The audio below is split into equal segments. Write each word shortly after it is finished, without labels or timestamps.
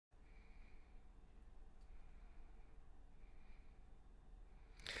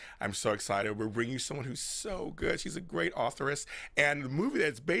I'm so excited. We're bringing you someone who's so good. She's a great authoress. And the movie that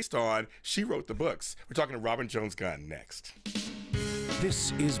it's based on, she wrote the books. We're talking to Robin Jones Gunn next.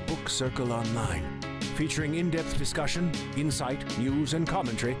 This is Book Circle Online, featuring in-depth discussion, insight, news, and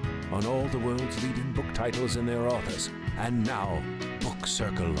commentary on all the world's leading book titles and their authors. And now, Book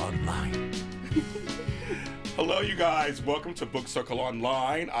Circle Online. Hello, you guys. Welcome to Book Circle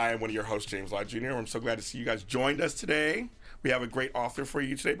Online. I am one of your hosts, James Lott Jr. I'm so glad to see you guys joined us today. We have a great author for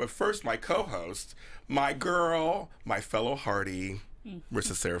you today. But first, my co-host, my girl, my fellow Hardy,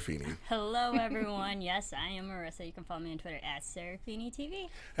 Marissa Serafini. Hello, everyone. Yes, I am Marissa. You can follow me on Twitter at Serafini TV.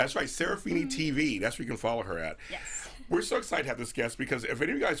 That's right, Serafini TV. That's where you can follow her at. Yes. We're so excited to have this guest because if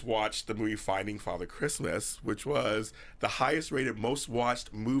any of you guys watched the movie Finding Father Christmas, which was the highest rated, most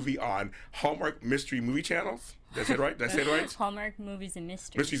watched movie on Hallmark Mystery Movie Channels. Did I say it right? Did I say it right? Hallmark Movies and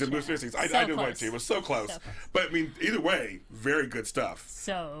Mysteries. Mysteries and Mysteries. I did want to. It was so close. But, I mean, either way, very good stuff.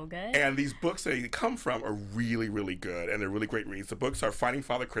 So good. And these books that they come from are really, really good, and they're really great reads. The books are Finding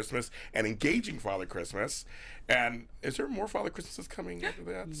Father Christmas and Engaging Father Christmas. And is there more Father Christmases coming after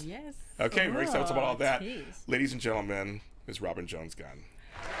that? Yes. Okay, very excited about all that. Geez. Ladies and gentlemen, Ms. Robin Jones Gunn.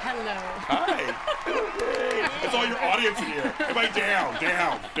 Hello. Hi. That's all your audience in here. Everybody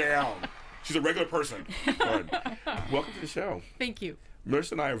down. She's a regular person. Good. Welcome to the show. Thank you.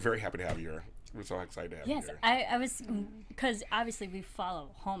 Marissa and I are very happy to have you here. We're so excited to have you here. Yes, I was, because obviously we follow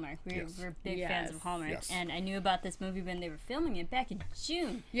Hallmark. We're big fans of Hallmark. Yes. And I knew about this movie when they were filming it back in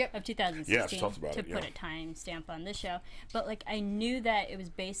June of 2016. Yeah, she talks about to put a time stamp on this show. But, like, I knew that it was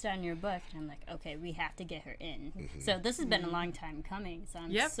based on your book. And I'm like, okay, we have to get her in. So this has been a long time coming. So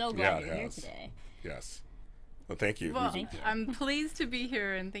I'm so glad you're here today. Yes. Well, thank you. Well, I'm pleased to be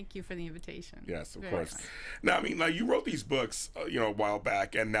here, and thank you for the invitation. Yes, of course. Now, I mean, now you wrote these books, a while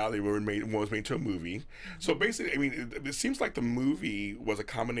back, and now they were made into a movie. So basically, I mean, it seems like the movie was a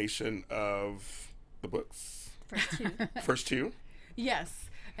combination of the books. First two? Yes,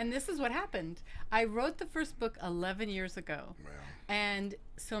 and this is what happened. I wrote the first book 11 years ago. Wow. And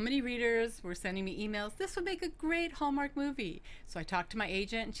so many readers were sending me emails, this would make a great Hallmark movie. So I talked to my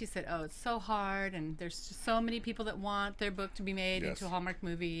agent, and she said, oh, it's so hard, and there's just so many people that want their book to be made into a Hallmark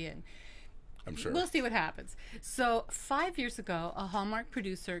movie, and I'm sure. We'll see what happens. So 5 years ago, a Hallmark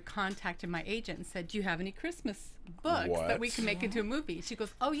producer contacted my agent and said, do you have any Christmas books that we can make into a movie? She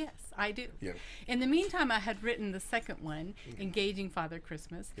goes, oh, yes, I do. Yeah. In the meantime, I had written the second one, Engaging Father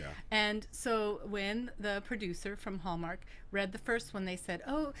Christmas. Yeah. And so when the producer from Hallmark read the first one, they said,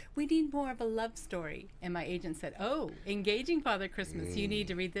 oh, we need more of a love story. And my agent said, oh, Engaging Father Christmas, you need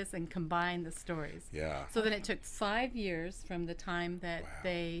to read this and combine the stories. Yeah. So then it took 5 years from the time that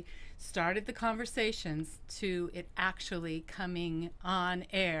they started the conversations to it actually coming on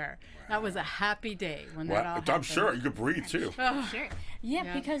air. That was a happy day when that all happened. I'm sure you could breathe too. Oh, sure.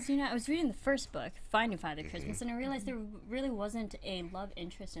 Yeah, because I was reading the first book, Finding Father Christmas, and I realized there really wasn't a love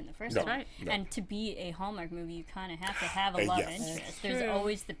interest in the first one. Right. No. And to be a Hallmark movie, you kind of have to have a love interest. There's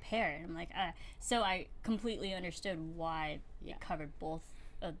always the pair. And I'm like, so I completely understood why it covered both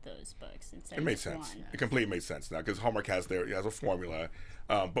of those books instead it made sense. It completely made sense now because Hallmark has a formula.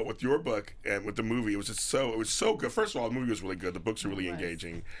 But with your book and with the movie, it was so good. First of all, the movie was really good. The books are really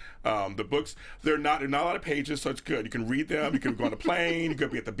engaging. The books, they're not a lot of pages, so it's good. You can read them. You can go on a plane. You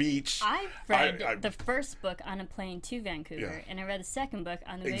could be at the beach. I read the first book on a plane to Vancouver, and I read the second book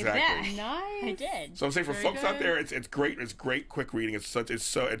on the way back. Nice. I did. So I'm saying for folks out there, it's great. It's great, quick reading. It's so good.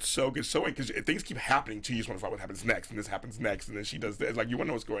 So because things keep happening to you, you just want to find what happens next, and this happens next, and then she does this. It's like you want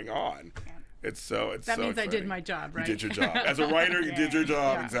to know what's going on. Yeah. That means exciting. I did my job, right? You did your job. As a writer, you did your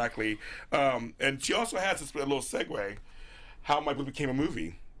job, exactly. And she also has this little segue, how my book became a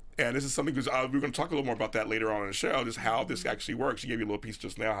movie. And this is something, because we're going to talk a little more about that later on in the show, just how this actually works. She gave you a little piece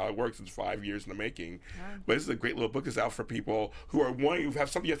just now, how it works. It's 5 years in the making. Yeah. But this is a great little book that's out for people who are wanting, who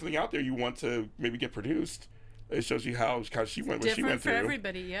have something out there you want to maybe get produced. It shows you how she went, what she went through. Different for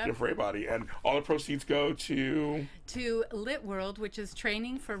everybody, yeah. Different for everybody. And all the proceeds go to Lit World, which is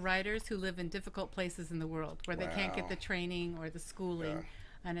training for writers who live in difficult places in the world where they can't get the training or the schooling.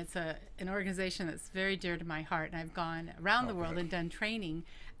 Yeah. And it's an organization that's very dear to my heart. And I've gone around the world and done training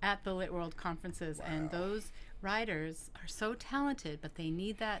at the Lit World conferences. And those writers are so talented, but they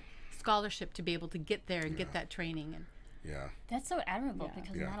need that scholarship to be able to get there and get that training. And that's so admirable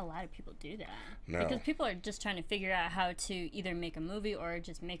because not a lot of people do that. No. Because people are just trying to figure out how to either make a movie or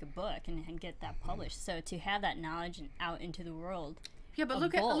just make a book and get that published. So to have that knowledge out into the world. Yeah, but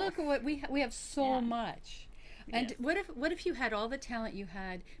look at what we have so much. And what if you had all the talent you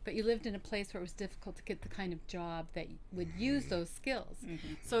had, but you lived in a place where it was difficult to get the kind of job that would use those skills?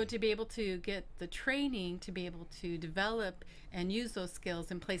 So to be able to get the training to be able to develop and use those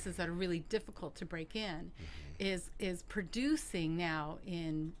skills in places that are really difficult to break in is producing now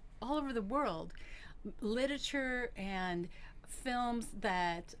in all over the world literature and films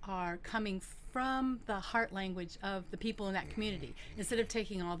that are coming from the heart language of the people in that community, instead of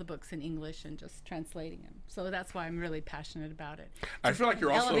taking all the books in English and just translating them. So that's why I'm really passionate about it. I feel like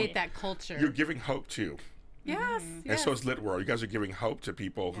you're also elevate that culture. You're giving hope too. Yes, And so is Lit World. You guys are giving hope to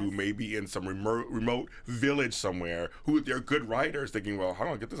people who may be in some remote village somewhere, who they're good writers, thinking, well, how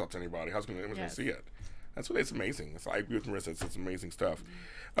do I get this out to anybody? How's anyone going to see it? That's what it's amazing. So I agree with Marissa. It's amazing stuff.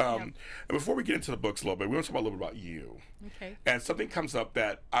 And before we get into the books a little bit, we want to talk a little bit about you. Okay. And something comes up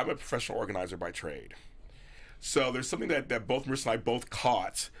that I'm a professional organizer by trade. So there's something that both Marissa and I both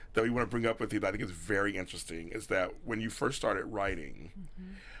caught that we want to bring up with you that I think is very interesting, is that when you first started writing,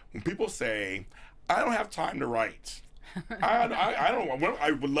 when people say, I don't have time to write. I don't know.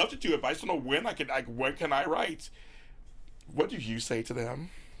 I would love to do it, but I just don't know when when can I write? What do you say to them?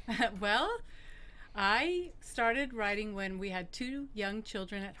 Well, I started writing when we had 2 young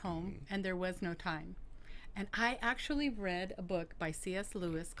children at home and there was no time. And I actually read a book by C.S.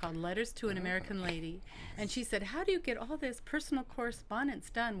 Lewis called Letters to an American Lady. And she said, how do you get all this personal correspondence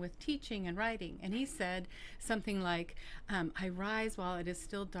done with teaching and writing? And he said something like, I rise while it is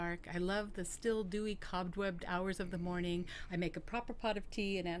still dark. I love the still dewy cobwebbed hours of the morning. I make a proper pot of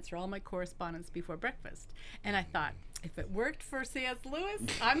tea and answer all my correspondence before breakfast. And I thought, if it worked for C.S. Lewis,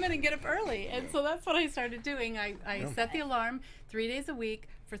 I'm going to get up early. And so that's what I started doing. I set the alarm 3 days a week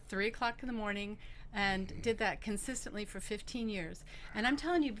for 3 o'clock in the morning, and did that consistently for 15 years. And I'm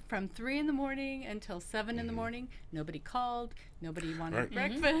telling you, from 3 in the morning until 7 in the morning, nobody called, nobody wanted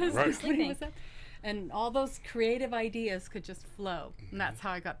breakfast, nobody was up. And all those creative ideas could just flow. And that's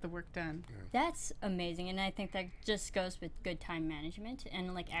how I got the work done. That's amazing. And I think that just goes with good time management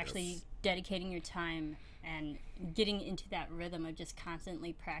and like actually dedicating your time and getting into that rhythm of just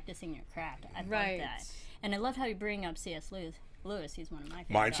constantly practicing your craft. I love that. And I love how you bring up C.S. Lewis, he's one of my favorites.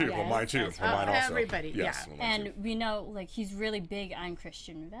 Mine too. Well, mine too. Well, mine also. Everybody, yes, yeah. And we know, like, he's really big on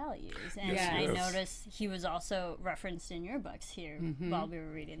Christian values. And I noticed he was also referenced in your books here while we were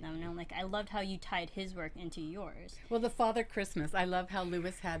reading them. And I'm like, I loved how you tied his work into yours. Well, the Father Christmas. I love how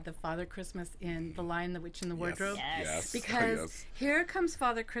Lewis had the Father Christmas in The Lion, the Witch, and the Wardrobe. Yes. Because here comes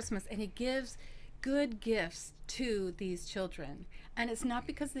Father Christmas, and he gives good gifts to these children, and it's not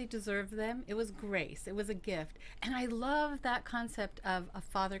because they deserve them. It was grace. It was a gift. And I love that concept of a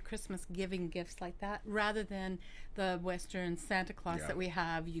Father Christmas giving gifts like that, rather than the Western Santa Claus that we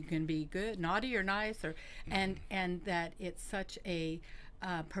have. You can be good, naughty, or nice, or and that it's such a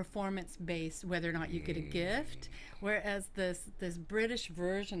performance based, whether or not you get a gift, whereas this British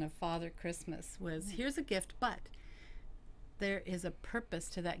version of Father Christmas was, here's a gift, but there is a purpose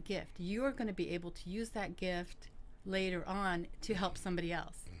to that gift. You are going to be able to use that gift later on to help somebody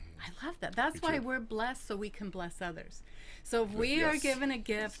else. I love that. That's why we're blessed, so we can bless others. So if we are given a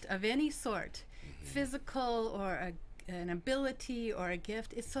gift of any sort, physical or an ability or a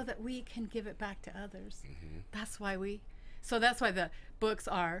gift, it's so that we can give it back to others. That's why that's why the books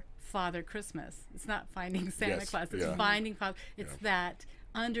are Father Christmas. It's not finding Santa Claus. It's finding Father. It's that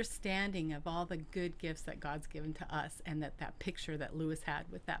understanding of all the good gifts that God's given to us, and that picture that Lewis had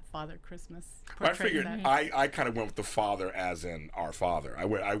with that Father Christmas. I figured I kind of went with the Father as in our Father.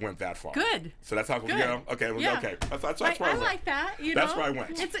 I went that far. Good. So that's how we go. Okay. Okay. That's where I like that. That's where I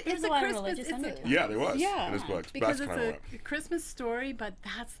went. It's a Christmas. There was in his books. Because it's a Christmas story, but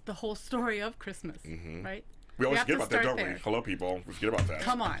that's the whole story of Christmas, right? We always forget about that, don't we? Hello, people. We forget about that.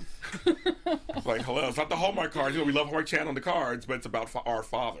 Come on. It's like, hello. It's not the Hallmark cards. We love Hallmark Channel and the cards, but it's about our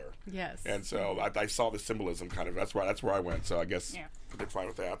Father. Yes. And so I saw the symbolism kind of. That's where I went. So I guess I did fine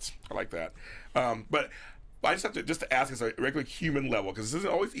with that. I like that. But I just have to ask as a regular human level, because this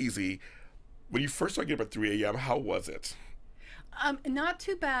isn't always easy. When you first started getting up at 3 a.m., how was it? Not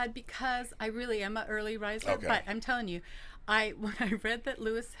too bad, because I really am an early riser. Okay. But I'm telling you, when I read that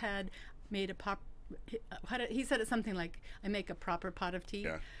Lewis had made a he said it something like, I make a proper pot of tea.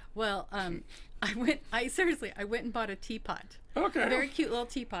 Well, I went and bought a teapot. Okay. A very cute little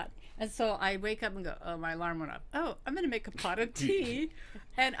teapot. And so I wake up and go, oh, my alarm went off. Oh, I'm going to make a pot of tea.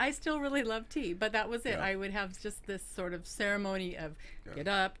 And I still really love tea, but that was it. I would have just this sort of ceremony of get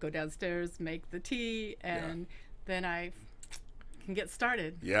up, go downstairs, make the tea, and then I can get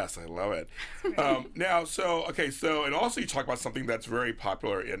started. Yes, I love it. Now, and also you talk about something that's very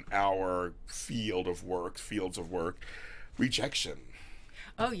popular in our fields of work, rejection.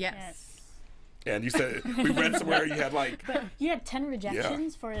 Oh, yes. And you said we read somewhere you had like you had 10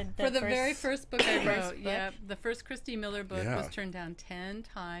 rejections for the very first book I wrote. Yeah, the first Christy Miller book was turned down 10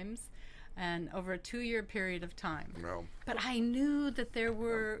 times, and over a 2-year period of time. No. But I knew that there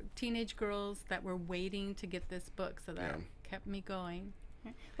were teenage girls that were waiting to get this book, so that kept me going.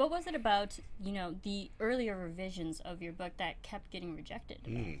 What was it about, the earlier revisions of your book that kept getting rejected?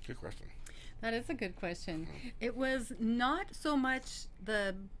 Good question. That is a good question. It was not so much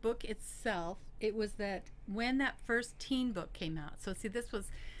the book itself. It was that when that first teen book came out. So see, this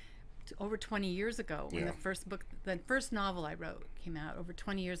was over 20 years ago when the first novel I wrote came out over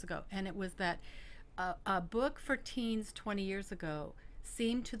 20 years ago. And it was that a book for teens 20 years ago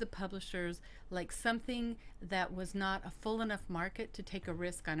seemed to the publishers like something that was not a full enough market to take a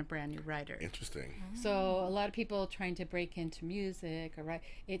risk on a brand new writer. Interesting. So a lot of people trying to break into music or write,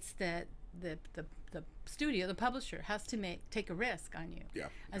 it's that the studio, the publisher, has to take a risk on you. Yeah.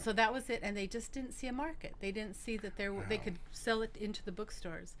 And so that was it, and they just didn't see a market. They didn't see that they could sell it into the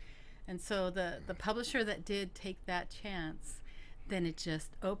bookstores. And so the publisher that did take that chance, then it just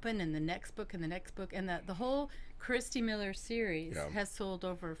opened, and the next book and the next book, and the whole Christy Miller series has sold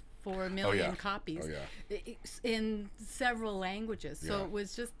over 4 million copies in several languages. So it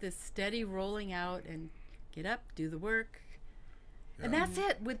was just this steady rolling out and get up, do the work. And that's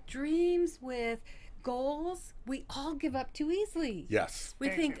it. With dreams, with goals, we all give up too easily. Yes. We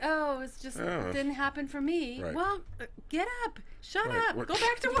think, it's just it didn't happen for me. Right. Well, get up, shut up, go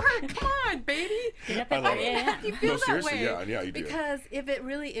back to work. Come on, baby. Get up and You feel that way. Yeah, you do. Because if it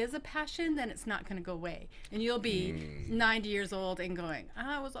really is a passion, then it's not going to go away. And you'll be 90 years old and going,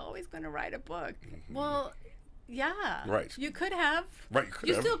 I was always going to write a book. Well, yeah. Right. You could have. Right,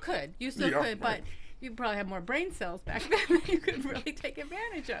 you still could. You still could, but you probably have more brain cells back then that you could really take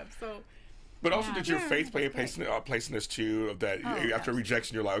advantage of. So, but also, did your faith play a place in this too? Of that after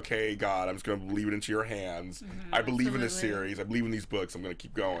rejection, you're like, okay, God, I'm just going to leave it into your hands. I believe in this series. I believe in these books. I'm going to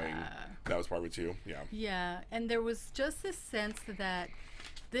keep going. That was part of it too. Yeah. Yeah, and there was just this sense that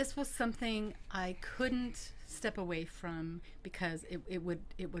this was something I couldn't step away from because it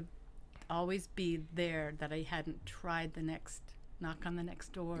would always be there that I hadn't tried the next knock on the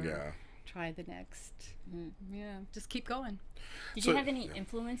next door. Yeah. Try the next. Just keep going. Did you have any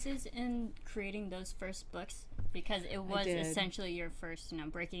influences in creating those first books? Because it was essentially your first,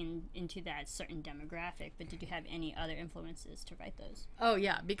 breaking into that certain demographic. But did you have any other influences to write those? Oh,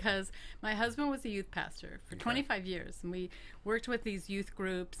 yeah, because my husband was a youth pastor for 25 years. And we worked with these youth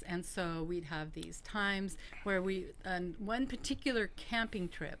groups. And so we'd have these times where one particular camping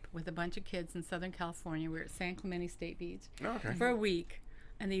trip with a bunch of kids in Southern California, we were at San Clemente State Beach for a week.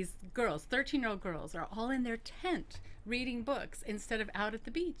 And these girls, 13-year-old girls, are all in their tent reading books instead of out at the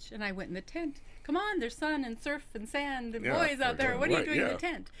beach. And I went in the tent. Come on, there's sun and surf and sand and boys out there. What are you doing in the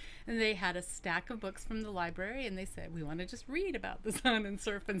tent? And they had a stack of books from the library, and they said, we want to just read about the sun and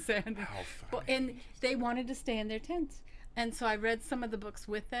surf and sand. And they wanted to stay in their tent. And so I read some of the books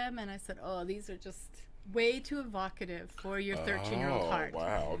with them, and I said, these are just way too evocative for your 13-year-old heart.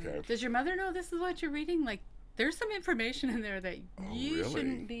 Wow, okay. Does your mother know this is what you're reading? Like, there's some information in there that you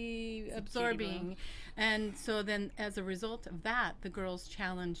shouldn't be absorbing. And so then as a result of that, the girls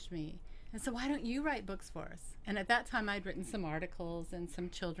challenged me. And so why don't you write books for us? And at that time, I'd written some articles and some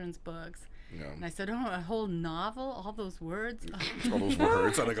children's books. Yeah. And I said, a whole novel? All those words? All those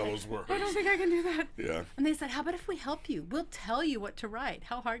words? I think all those words. I don't think I can do that. Yeah. And they said, how about if we help you? We'll tell you what to write.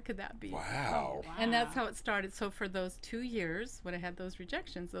 How hard could that be? Wow. And that's how it started. So for those 2 years, when I had those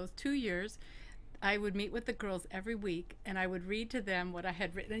rejections, those 2 years, I would meet with the girls every week, and I would read to them what I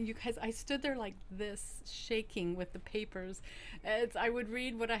had written. And you guys, I stood there like this, shaking with the papers. As I would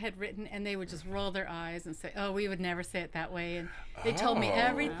read what I had written, and they would just roll their eyes and say, we would never say it that way. And they told me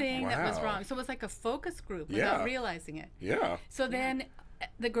everything that was wrong. So it was like a focus group without realizing it. Yeah. So then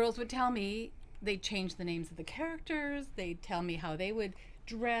the girls would tell me, they'd change the names of the characters. They'd tell me how they would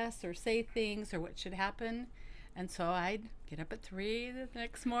dress or say things or what should happen. And so I'd get up at 3 the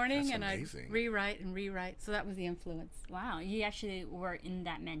next morning and I'd rewrite and rewrite. So that was the influence. Wow, you actually were in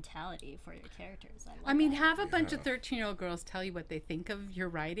that mentality for your characters. I mean, have a bunch of 13-year-old girls tell you what they think of your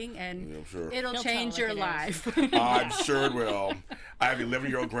writing, and it'll change your life. I'm sure it will. I have an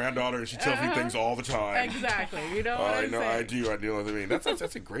 11-year-old granddaughter, and she tells me things all the time. Exactly. You know what I'm saying? I do. I know what I mean.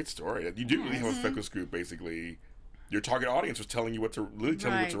 That's a great story. You do really have a focus group, basically. Your target audience was telling you what to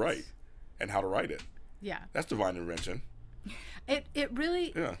write and how to write it. Yeah. That's divine intervention. It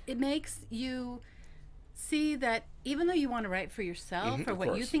really it makes you see that even though you want to write for yourself or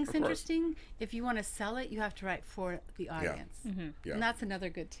what you think's interesting, if you want to sell it, you have to write for the audience. Yeah. And that's another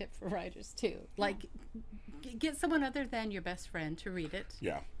good tip for writers too. Like get someone other than your best friend to read it.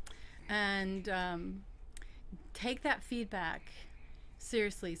 Yeah. and take that feedback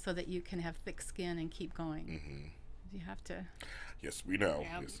seriously so that you can have thick skin and keep going. You have to. Yes, we know.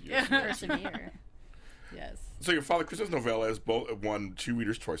 Yep. Yes. Persevere. Yes. So your Father Christmas novella has both won 2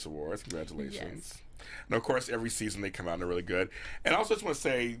 Reader's Choice Awards. Congratulations. Yes. And of course, every season they come out and they're really good. And I also just want to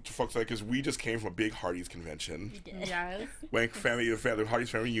say to folks, because we just came from a big Hardee's convention. We did. Yes. Like the Hardee's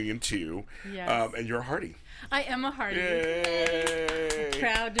Family Reunion too. Yes. And you're a Hardee. I am a Hardee. Yay!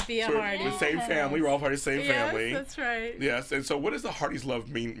 Proud to be a So Hardee. the same family. We're all part of the same family. Yes, that's right. Yes. And so what does the Hardee's love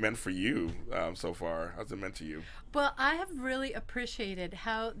meant for you so far? How's it meant to you? Well, I have really appreciated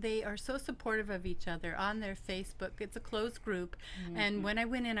how they are so supportive of each other on their Facebook. It's a closed group. And when I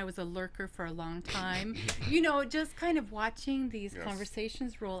went in, I was a lurker for a long time. You know, just kind of watching these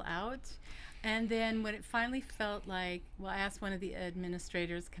conversations roll out. And then when it finally felt like, well, I asked one of the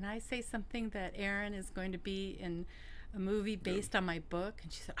administrators, can I say something that Erin is going to be in a movie based on my book?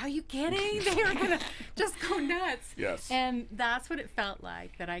 And she said, are you kidding? They were going to just go nuts. Yes. And that's what it felt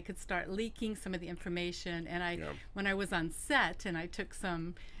like, that I could start leaking some of the information. And when I was on set and I took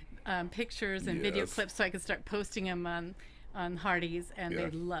some pictures and video clips so I could start posting them on Hardee's, and they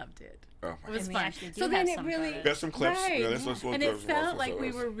loved it. Oh, it was And we fun. actually do So then have it some really, photos. Got some clips. right. Yeah, this was And it felt like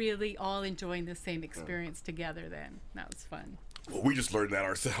we were really all enjoying the same experience together then. That was fun. Well, we just learned that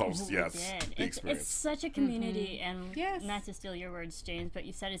ourselves. We Yes. did. The It's experience. such a community, and Yes. not to steal your words, James, but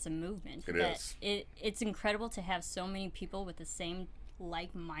you said it's a movement. It that is. It's incredible to have so many people with the same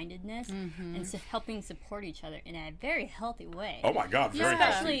like-mindedness and helping support each other in a very healthy way. Oh my God, very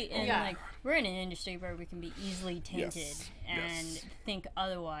Especially happy. in like we're in an industry where we can be easily tainted and think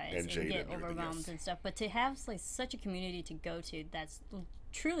otherwise And and, jaded get and everything, overwhelmed yes. and stuff. But to have like such a community to go to that's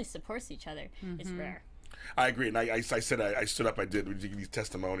truly supports each other is rare. I agree, and I said I stood up. We did these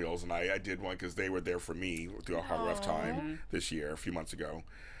testimonials, and I did one because they were there for me through a hard, rough time this year, a few months ago.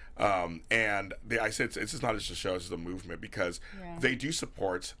 And I said it's just not just a show; it's just a movement because they do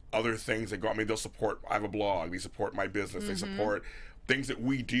support other things that go. I mean, they'll support. I have a blog. They support my business. They support things that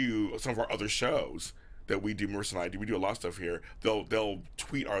we do. Some of our other shows that we do, Marissa and I do. We do a lot of stuff here. They'll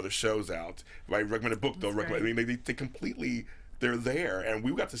tweet our other shows out. If I recommend a book, they'll recommend. I mean, they completely. They're there, and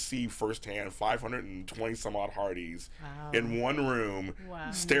we got to see firsthand 520 some odd Hardees in one room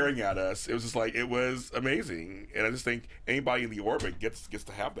staring at us. It was just like, it was amazing, and I just think anybody in the orbit gets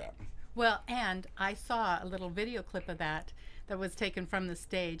to have that. Well, and I saw a little video clip of that was taken from the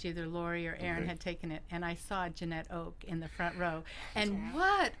stage. Either Lori or Erin had taken it, and I saw Jeanette Oak in the front row. And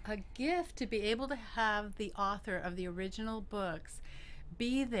what a gift to be able to have the author of the original books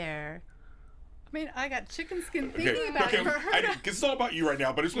be there. I mean, I got chicken skin thinking about it for her. It's all about you right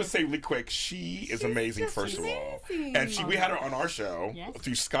now, but I just want to say really quick, she's amazing, first of all. And we had her on our show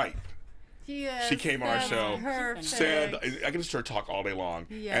through Skype. Yes, she came on our show, perfect. said, I can just hear her talk all day long.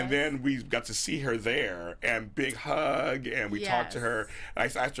 Yes. And then we got to see her there, and big hug, and we talked to her. And I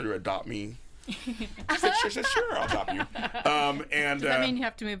asked her to adopt me. She said, sure, I'll adopt you. And does that mean you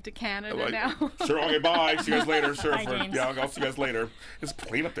have to move to Canada now? Sure, okay, bye. See you guys later. Sure, Bye, James. I'll see you guys later. It's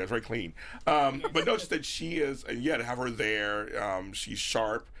clean up there. It's very clean. But no, just that she is, and to have her there, she's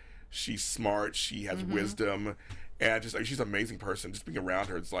sharp, she's smart, she has wisdom. And just she's an amazing person. Just being around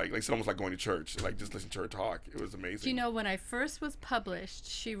her, it's like it's almost like going to church. Like just listening to her talk, it was amazing. Do you know, when I first was published,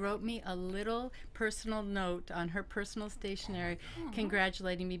 she wrote me a little personal note on her personal stationery,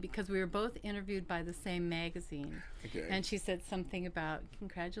 congratulating me because we were both interviewed by the same magazine. Okay. And she said something about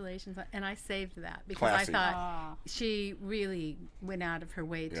congratulations, and I saved that because Classy. I thought she really went out of her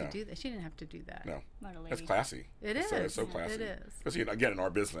way to do that. She didn't have to do that. No, What a lady. that's classy. It It's is. so classy. It is. Especially again in our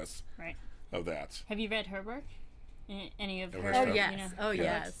business Right. of that. Have you read her work? Any of her? her Oh stuff. yes, You know? oh Yeah.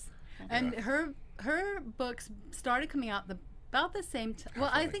 yes. And her books started coming out about the same time. Well,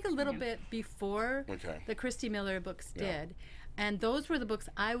 I think a little bit before the Christy Miller books did. And those were the books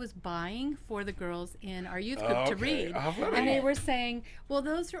I was buying for the girls in our youth group to read. And they were saying, well,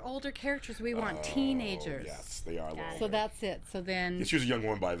 those are older characters. We want teenagers. Yes, they are. Got it. So that's it. So then She was a young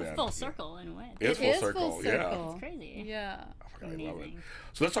woman by then. Full circle in a way. It is it full is full circle. Yeah. circle. It's crazy. Yeah. Oh my God, I love it. Amazing.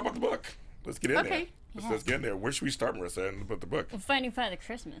 So let's talk about the book. Let's get in there. Okay. Let's get in there. Where should we start, Marissa, and put the book? Well, Finding Father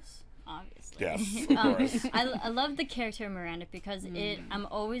Christmas, obviously. Yes, of course. I love the character of Miranda because I'm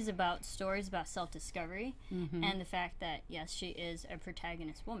always about stories about self-discovery and the fact that, yes, she is a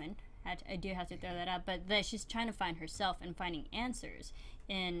protagonist woman. I do have to throw that out, but that she's trying to find herself and finding answers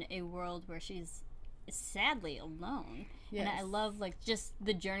in a world where she's sadly alone. Yes. And I love just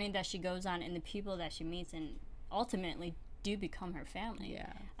the journey that she goes on and the people that she meets and ultimately do become her family.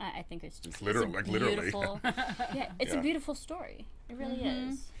 Yeah. I think it's just Literally, it's a literally. beautiful, it's a beautiful story. It really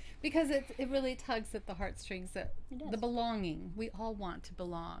is. Because it really tugs at the heartstrings, that the belonging. We all want to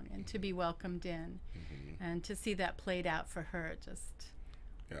belong and to be welcomed in, and to see that played out for her, just.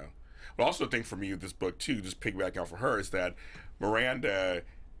 Yeah. But also, I think for me with this book too, just piggybacking off of her, is that Miranda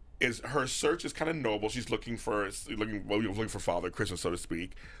her search is kind of noble. She's looking for father, Christmas, so to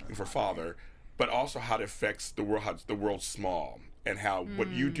speak, looking for father, but also how it affects the world, how the world's small, and how what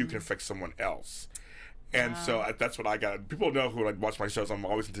you do can affect someone else. And so that's what I got. People know who watch my shows. I'm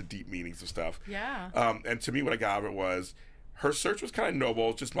always into deep meanings of stuff. Yeah. And to me, what I got out of it was her search was kind of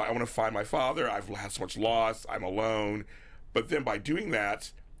noble. It's just I want to find my father. I've had so much loss. I'm alone. But then by doing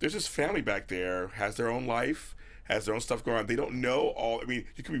that, there's this family back there, has their own life, has their own stuff going on. They don't know all. I mean,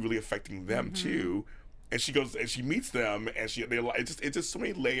 you could be really affecting them too. And she goes and she meets them, and it's just so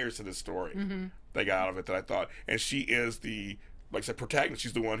many layers to the story that I got out of it that I thought. And she is the, like I said, protagonist.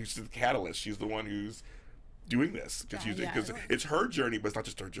 She's the one who's the catalyst. She's the one who's doing this because it's her journey, but it's not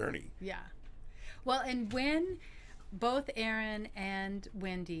just her journey. Yeah. Well, and when both Aaron and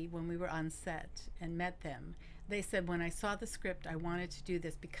Wendy, when we were on set and met them, they said, when I saw the script, I wanted to do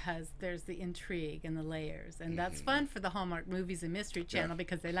this because there's the intrigue and the layers. And that's fun for the Hallmark Movies and Mystery Channel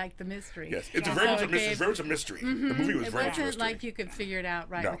because they like the mystery. Yes, it's very much a mystery. The movie was very much a mystery. It wasn't like you could figure it out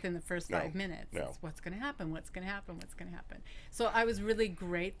within the first 5 minutes. It's what's going to happen, what's going to happen, what's going to happen. So I was really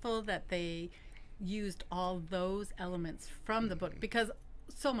grateful that they used all those elements from the book because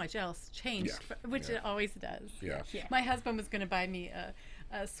so much else changed, which it always does. Yeah. My husband was going to buy me a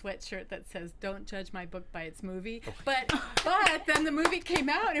sweatshirt that says "Don't judge my book by its movie," but then the movie came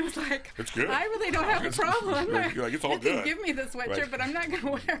out and it was like, it's good. I really don't have a problem. You're like, it's all you good. can give me the sweatshirt, but I'm not going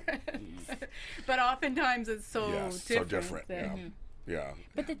to wear it. But oftentimes it's so different. So different. Yeah.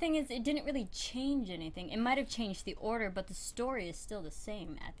 But the thing is, it didn't really change anything. It might have changed the order, but the story is still the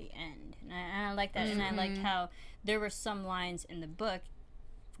same at the end. And I like that. And I liked how there were some lines in the book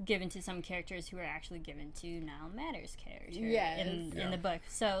given to some characters who were actually given to Nile Matter's character in the book.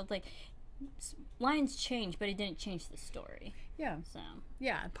 So, like, lines changed, but it didn't change the story. Yeah. So.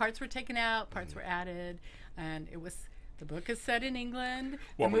 Yeah, parts were taken out, parts were added, and it was... The book is set in England.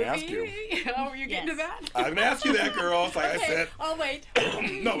 Well, I'm going to ask you. Oh, are you getting to that? I'm going to ask you that, girl. Like I said. I'll wait.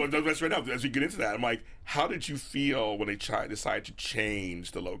 No, but that's right now. As we get into that, I'm like, how did you feel when they decided to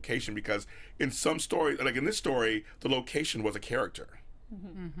change the location? Because in some stories, like in this story, the location was a character.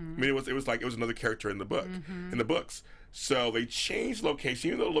 I mean, it was another character in the book, in the books. So they changed location,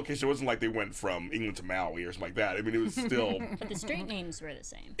 even though the location wasn't like they went from England to Maui or something like that. I mean, it was still. But the street names were the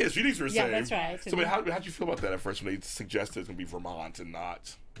same. Yeah, the street names were the same. Yeah, that's right. So, but how did you feel about that at first when they suggested it's going to be Vermont and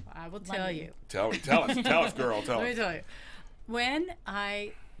not? I will tell you. Tell us, girl. Tell us. Let me tell you. When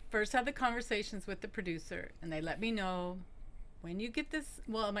I first had the conversations with the producer, and they let me know when you get this.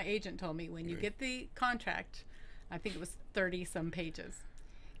 Well, my agent told me when you get the contract. I think it was 30-some pages.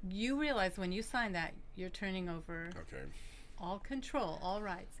 You realize when you sign that, you're turning over all control, all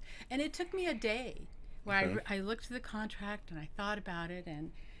rights. And it took me a day where I looked at the contract and I thought about it.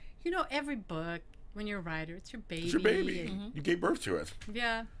 And, you know, every book, when you're a writer, it's your baby. It's your baby. You gave birth to it.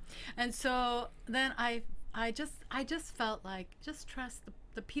 Yeah. And so then I just felt like, just trust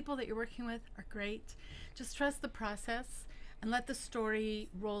the people that you're working with are great. Just trust the process and let the story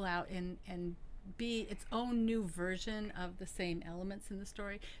roll out and be its own new version of the same elements in the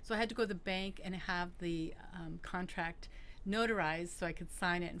story. So I had to go to the bank and have the contract notarized so I could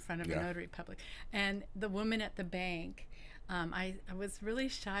sign it in front of a notary public. And the woman at the bank, I was really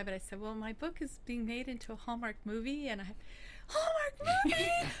shy, but I said, well, my book is being made into a Hallmark movie, and Hallmark movie!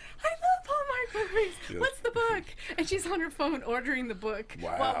 I love Hallmark movies! Yeah. What's the book? And she's on her phone ordering the book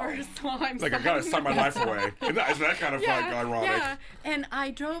while I'm like, I gotta sign my life away. Isn't that kind of like ironic? Yeah, and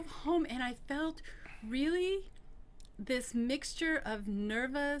I drove home and I felt really this mixture of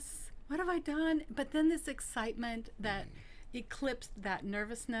nervous, what have I done? But then this excitement that eclipsed that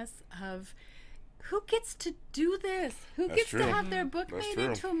nervousness of, who gets to do this? Who gets to have their book made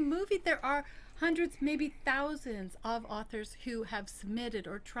into a movie? There are hundreds, maybe thousands of authors who have submitted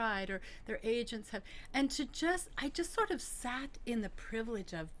or tried, or their agents have, and I just sort of sat in the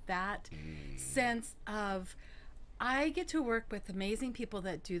privilege of that sense of, I get to work with amazing people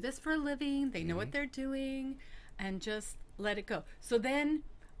that do this for a living, they know what they're doing, and just let it go. So then,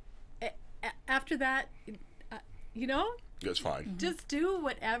 after that, you know? It's fine. Just do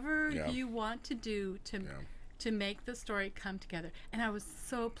whatever you want to do to make the story come together. And I was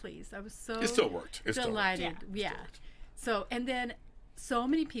so pleased. I was so it still worked. It delighted. Still worked. Yeah. So, and then so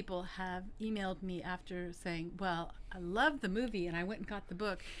many people have emailed me after saying, well, I love the movie and I went and got the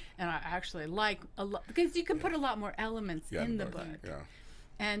book and I actually like a lot, because you can put a lot more elements in the book.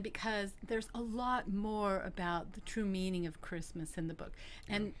 And because there's a lot more about the true meaning of Christmas in the book.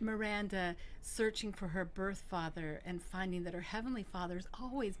 And Miranda searching for her birth father and finding that her heavenly father's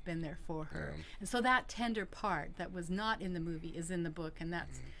always been there for her. And so that tender part that was not in the movie is in the book, and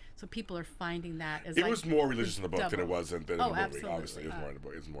that's so people are finding that as it was more religious in the book than it was in the movie. Absolutely. Obviously, it was more in the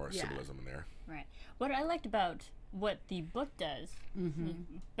book. It was more symbolism in there. Right. What I liked about what the book does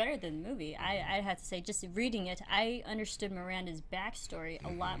better than the movie, I have to say, just reading it, I understood Miranda's backstory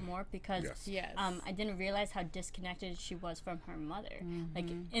a lot more because I didn't realize how disconnected she was from her mother. Like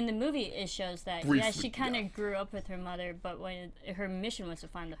in the movie, it shows that she kind of grew up with her mother, but when her mission was to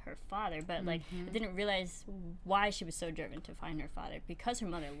find her father, but like I didn't realize why she was so driven to find her father, because her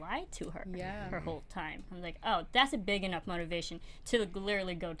mother lied to her her whole time. I'm like, oh, that's a big enough motivation to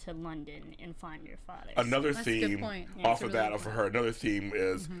literally go to London and find your father. Another theme off of that, for her, another theme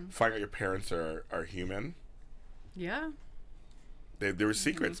is finding out your parents are human. Yeah. There were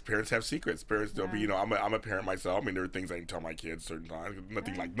secrets. Parents have secrets. Parents don't be, you know, I'm a parent myself. I mean, there are things I can tell my kids certain times.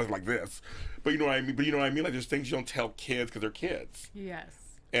 Nothing like this. But you know what I mean? Like there's things you don't tell kids because they're kids.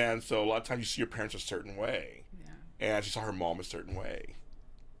 Yes. And so a lot of times you see your parents a certain way. Yeah. And she saw her mom a certain way.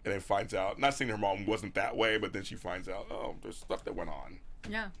 And then finds out, not saying her mom wasn't that way, but then she finds out, oh, there's stuff that went on.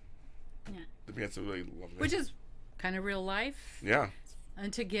 Yeah. Yeah. That's a really lovely. Which is kind of real life. Yeah.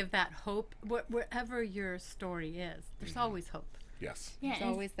 And to give that hope, wherever your story is, there's always hope. Yes. Yeah, there's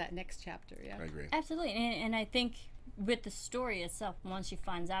always that next chapter. Yeah. I agree. Absolutely. And I think with the story itself, once she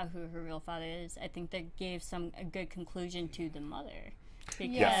finds out who her real father is, I think that gave a good conclusion to the mother.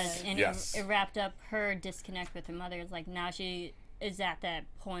 Because it wrapped up her disconnect with her mother. It's like now she is at that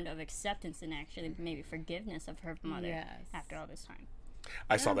point of acceptance and actually maybe forgiveness of her mother after all this time.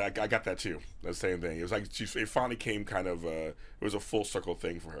 I saw that. I got that too. The same thing. It was like it finally came kind of. It was a full circle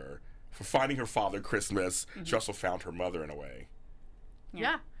thing for her. For finding her father Christmas, she also found her mother in a way.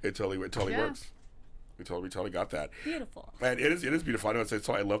 Yeah. It totally works. We totally got that. Beautiful. And it is beautiful. I know it's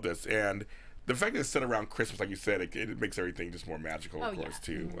so I love this. And the fact that it's set around Christmas, like you said, it makes everything just more magical, of course,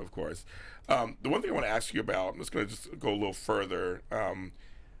 too. Of course. The one thing I want to ask you about, I'm just going to just go a little further.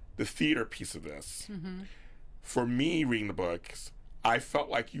 The theater piece of this. For me, reading the books, I felt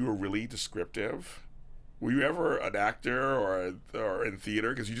like you were really descriptive. Were you ever an actor or in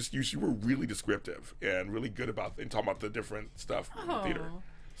theater? Because you were really descriptive and really good about talking about the different stuff in theater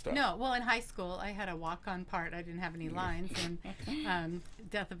stuff. No, well, in high school, I had a walk-on part. I didn't have any lines in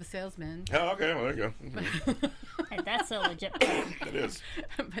Death of a Salesman. Oh, okay. Well, there you go. Hey, that's a legit. It is.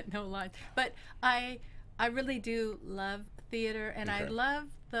 But no lines. But I really do love theater, and I love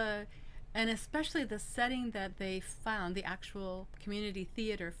and especially the setting that they found, the actual community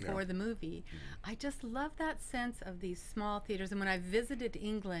theater for the movie. I just love that sense of these small theaters. And when I visited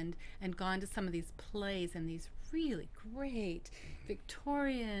England and gone to some of these plays and these really great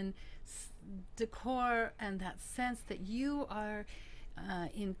Victorian decor, and that sense that you are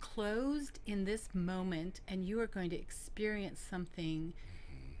enclosed in this moment and you are going to experience something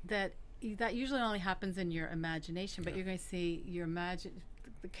that usually only happens in your imagination, but you're going to see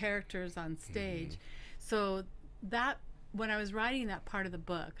the characters on stage. So that when I was writing that part of the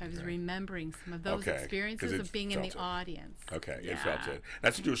book, I was remembering some of those experiences of being in the audience. It felt it.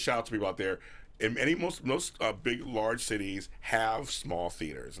 That's to do a shout out to people out there. In most big, large cities have small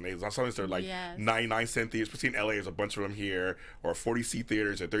theaters, and sometimes they're like 99-cent theaters. Especially in LA, there's a bunch of them here, or 40-seat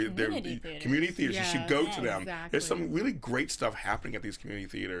theaters. They're community theaters. You should go to them. Exactly. There's some really great stuff happening at these community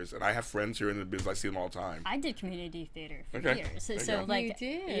theaters, and I have friends here in the business. I see them all the time. I did community theater for years. So like, you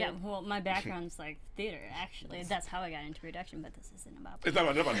did? Yeah. Well, my background's like theater. Actually, that's how I got into production. But this isn't about. It's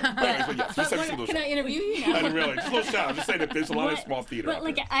not about. Can I interview you? I didn't realize. Just a little shout. I'm just saying that there's a lot of small theater. But out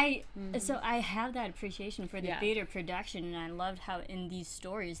like there. so I have that appreciation for the theater production, and I loved how in these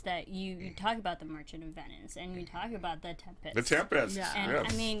stories that you talk about the Merchant of Venice and you talk about the Tempest. The Tempest. And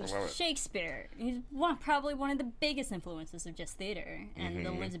I mean, Shakespeare, he's probably one of the biggest influences of just theater and the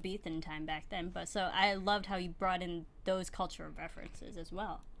Elizabethan time back then. But so I loved how you brought in those cultural references as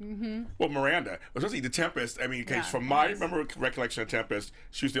well. Well, Miranda, especially the Tempest. I mean, from my recollection of Tempest,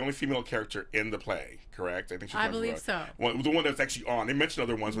 she was the only female character in the play. Correct? I think I believe so. The one that's actually on. They mentioned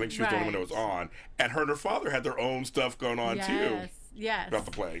other ones. I think she was the only one that was on. And her father had their own stuff going on too. Yes. About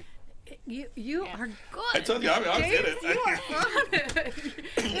the play. You are good. I told you, I did it. You are on it.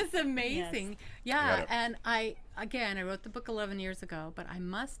 It's amazing. Yes. Yeah, and I wrote the book 11 years ago, but I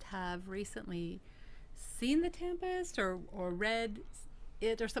must have recently seen The Tempest or read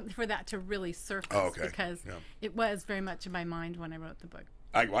it or something for that to really surface because it was very much in my mind when I wrote the book.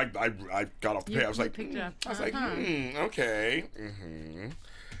 I got off the page. I was like, picked it up. I was like, okay.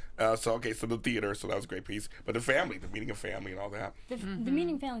 So the theater, so that was a great piece. But the family, the meeting of family and all that. The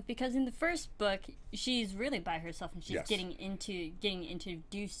meeting of family, because in the first book, she's really by herself and she's getting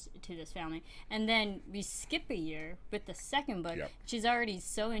introduced to this family. And then we skip a year with the second book. She's already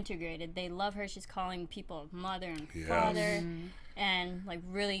so integrated. They love her. She's calling people mother and father. And like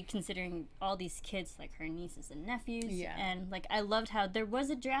really considering all these kids, like her nieces and nephews, and like I loved how there was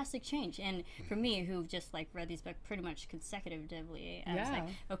a drastic change. And for me, who just like read these books pretty much consecutively, I was like,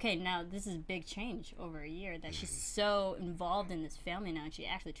 okay, now this is a big change over a year that she's so involved in this family now, and she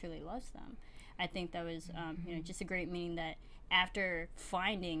actually truly loves them. I think that was just a great meaning that after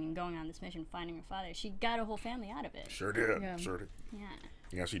finding and going on this mission, finding her father, she got a whole family out of it. Sure did.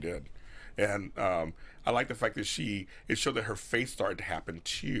 Yeah, she did. And I like the fact that it showed that her faith started to happen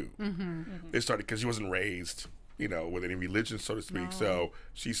too. It started because she wasn't raised, with any religion, so to speak. No. So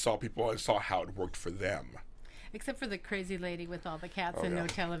she saw people and saw how it worked for them. Except for the crazy lady with all the cats and no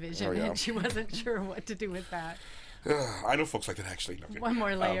television, and she wasn't sure what to do with that. I know folks like that, actually. No, one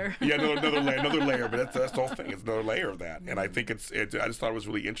more layer. Another layer, but that's the whole thing. It's another layer of that. And I think I just thought it was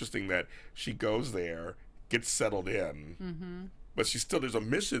really interesting that she goes there, gets settled in, but there's a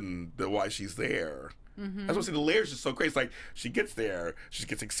mission to why she's there. That's what I say. The layers are so great. It's like she gets there, she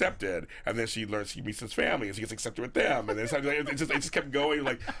gets accepted, and then she meets his family, and she gets accepted with them, and then it just kept going.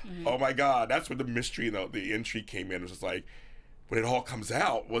 Like, oh my God, that's where the mystery and the intrigue came in. It was just like, when it all comes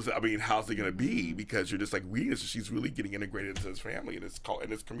out, how's it going to be? Because you're just like reading this, she's really getting integrated into his family and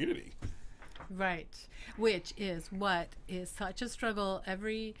his community. Right, which is what is such a struggle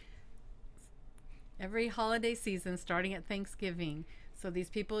every holiday season, starting at Thanksgiving. So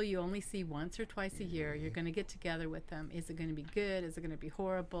these people you only see once or twice a year, you're going to get together with them. Is it going to be good? Is it going to be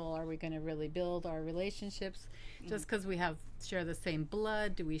horrible? Are we going to really build our relationships just because we share the same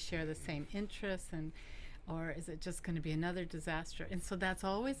blood? Do we share the same interests? Or is it just going to be another disaster? And so that's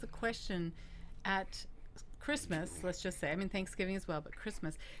always the question at Christmas, let's just say. I mean, Thanksgiving as well, but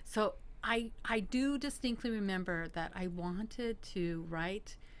Christmas. So I do distinctly remember that I wanted to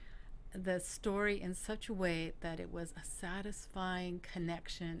write the story in such a way that it was a satisfying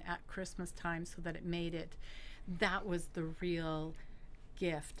connection at Christmas time, so that that was the real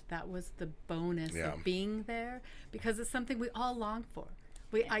gift. That was the bonus of being there, because it's something we all long for.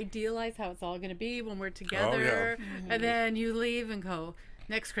 We idealize how it's all going to be when we're together, and then you leave and go,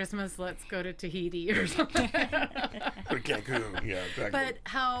 next Christmas, let's go to Tahiti or something. Or Cancun, exactly. But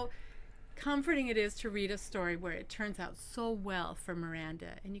how comforting it is to read a story where it turns out so well for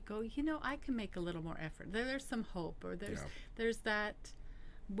Miranda, and you go, I can make a little more effort. There's some hope, or there's that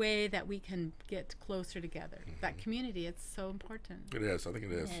way that we can get closer together. That community, it's so important. It is. I think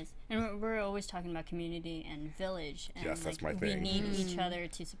it is. It is. And we're always talking about community and village. And yes, that's my thing. We need each other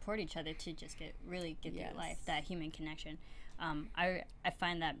to support each other to just get through life, that human connection. I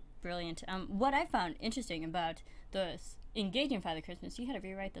find that brilliant. What I found interesting about the Engaging Father Christmas, you had to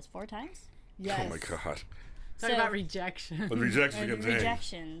rewrite this 4 times? Yes. Oh my God. Talk about rejection.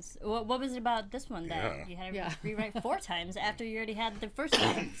 Rejections. What was it about this one that you had to rewrite 4 times after you already had the first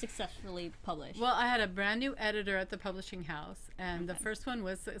one successfully published? Well, I had a brand new editor at the publishing house, and the first one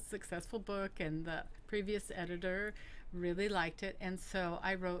was a successful book, and the previous editor really liked it, and so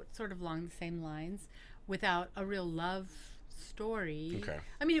I wrote sort of along the same lines without a real love story. Okay.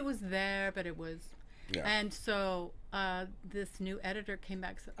 I mean, it was there, but it was... Yeah. And so this new editor came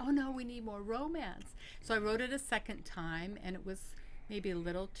back and said, oh, no, we need more romance. So I wrote it a second time, and it was maybe a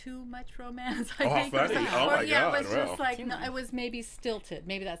little too much romance, I think. Funny. Oh, my God. It was just like, it was maybe stilted.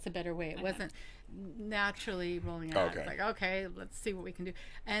 Maybe that's a better way. It wasn't naturally rolling out. It's like, okay, let's see what we can do.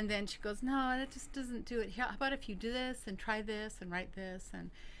 And then she goes, no, it just doesn't do it. How about if you do this and try this and write this?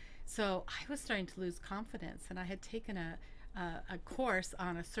 And so I was starting to lose confidence, and I had taken a course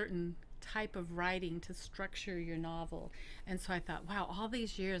on a certain type of writing to structure your novel. And so I thought, wow, all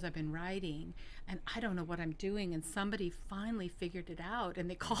these years I've been writing and I don't know what I'm doing, and somebody finally figured it out and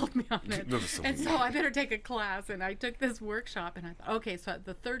they called me on it. And so I better take a class, and I took this workshop, and I thought, okay, so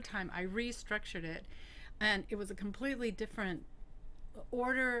the third time I restructured it, and it was a completely different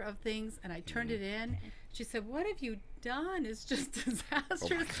order of things, and I turned it in. She said, what have you done? It's just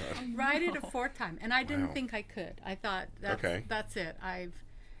disastrous. Write it a 4th time. And I didn't think I could. I thought, that's it.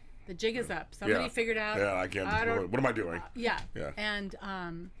 The jig is up. Somebody figured out. Yeah, I can't. What am I doing? Yeah. And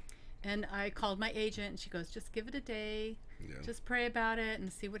I called my agent, and she goes, just give it a day. Yeah. Just pray about it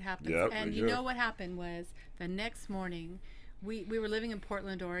and see what happens. Yep, and you know what happened was the next morning, we were living in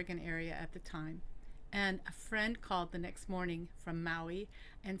Portland, Oregon area at the time. And a friend called the next morning from Maui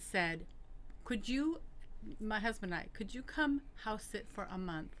and said, my husband and I, could you come house sit for a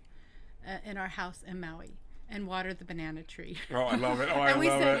month in our house in Maui? and water the banana tree. Oh, I love it. Oh, I and we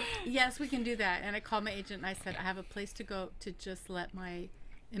love said, it. yes, we can do that. And I called my agent and I said, I have a place to go to just let my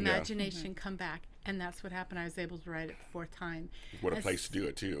imagination come back. And that's what happened. I was able to write it the 4th time. What a place to do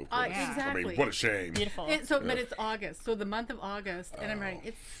it, too. Of course. Exactly. I mean, what a shame. Beautiful. But it's August. So the month of August. And I'm writing,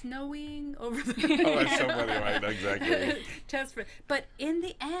 it's snowing over the... Oh, that's so funny, right? Exactly. But in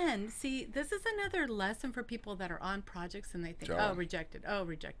the end, see, this is another lesson for people that are on projects and they think, oh, rejected.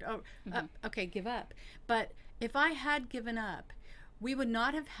 Okay, give up. But if I had given up, we would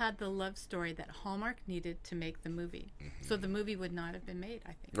not have had the love story that Hallmark needed to make the movie. So the movie would not have been made,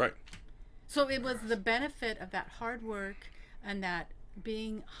 I think. Right. So it was the benefit of that hard work and that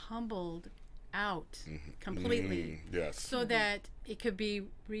being humbled out completely. Yes. So that it could be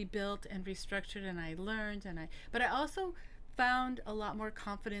rebuilt and restructured, and I learned, but I also found a lot more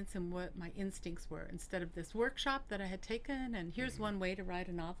confidence in what my instincts were instead of this workshop that I had taken and here's one way to write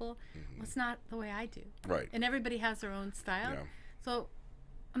a novel. Well, it's not the way I do. Right. And everybody has their own style. Yeah. So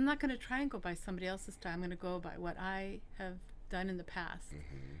I'm not going to try and go by somebody else's style. I'm going to go by what I have done in the past,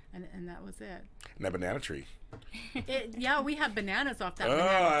 and that was it. And that banana tree. We have bananas off that Oh,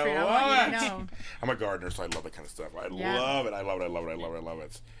 banana tree. I I love want you it. to know. I'm a gardener, so I love that kind of stuff. I love it. I love it. I love it. I love it. I love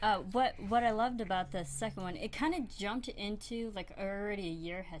it. What I loved about the second one, it kind of jumped into, like, already a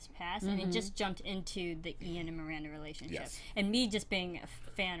year has passed, and it just jumped into the Ian and Miranda relationship. Yes. And me just being a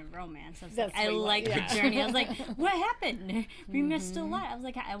fan of romance, I was That's like, I what you like want, the journey. I was like, what happened? We missed a lot. I was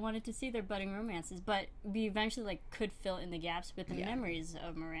like, I wanted to see their budding romances, but we eventually, like, could fill in the gaps with the memories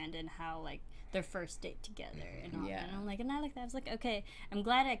of Miranda and how, like, their first date together and all that. And I'm like, and I like that. I was like, okay, I'm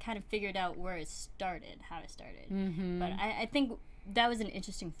glad I kind of figured out where it started, how it started. But I think that was an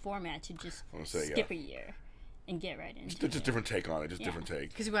interesting format to just skip a year and get right into it. Just different take on it, different take.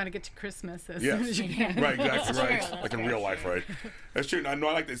 Because you want to get to Christmas as Yes. soon as you can. Right, exactly, right. That's Like in very real life, right? That's true. I know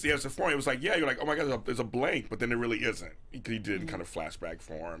I like this. Yeah, it's a form. It was like, you're like, oh my God, there's a blank, but then there really isn't. He did kind of flashback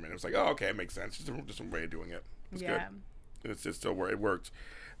form, and it was like, oh, okay, it makes sense. Just a different way of doing it. It's good. It's still where it worked.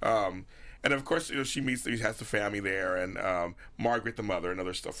 And of course, she has the family there, and Margaret, the mother,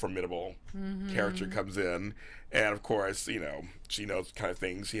 another formidable character, comes in, and of course, she knows kind of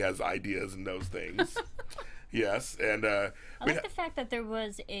things. She has ideas and knows things. Yes, and I like the fact that there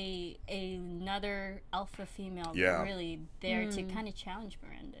was another alpha female really there to kind of challenge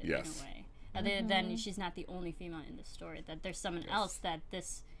Miranda in a way. Other than she's not the only female in the story, that there's someone else that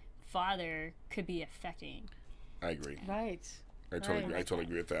this father could be affecting. I agree. Right. I totally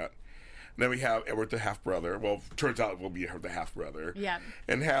agree with that. And then we have Edward, the half brother. Well, turns out it will be the half brother. Yeah.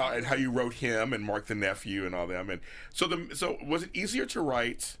 And how you wrote him and Mark the nephew and all them. And so was it easier to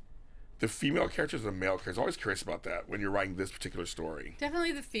write the female characters or the male characters? I'm always curious about that when you're writing this particular story.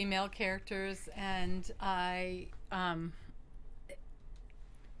 Definitely the female characters, and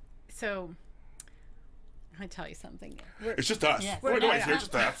so I tell you something. It's just us. Yeah. It's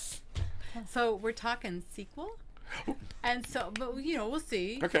just us. So we're talking sequel. And so, but we'll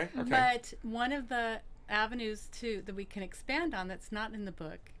see. Okay. But one of the avenues that we can expand on that's not in the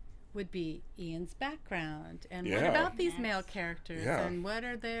book would be Ian's background and what about these male characters and what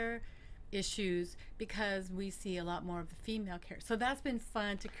are their issues, because we see a lot more of the female characters. So that's been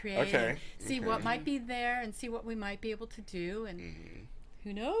fun to create. See what might be there and see what we might be able to do, and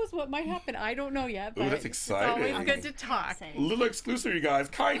who knows what might happen. I don't know yet, but that's exciting. It's always good to talk. A little exclusive, you guys,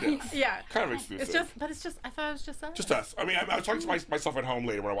 kind of. Yeah. Kind of exclusive. I thought it was just us. Just us. I mean, I was talking to myself at home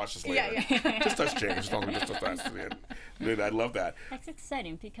later when I watch this later. Yeah. Just us, James. Just us. Dude, I love that. That's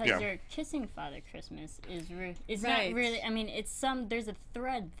exciting because your Kissing Father Christmas is not really. I mean, there's a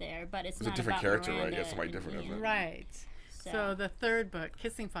thread there, but it's not a different about character, Miranda right? Yeah, somebody different, isn't it? Right. So the third book,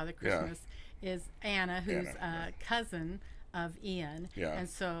 Kissing Father Christmas, is Anna, who's a cousin of Ian, and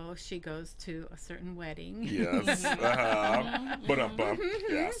so she goes to a certain wedding. Yes,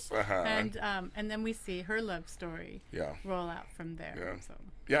 yes, and then we see her love story roll out from there. Yeah. So.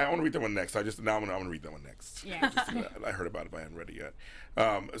 Yeah, I want to read that one next. I'm gonna read that one next. Yeah, I heard about it, but I haven't read it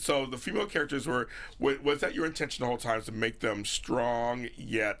yet. So the female characters was that your intention the whole time, to make them strong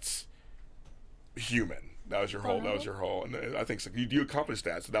yet human? That was your whole, and I think so. You accomplished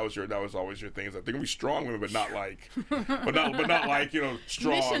that. So that was always your thing. Is that they're gonna be strong women, but not like, but not like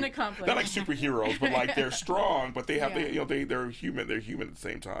strong. Mission accomplished. Not like superheroes, but like they're strong, but they have they're human. They're human at the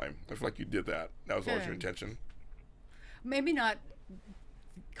same time. I feel like you did that. That was always your intention. Maybe not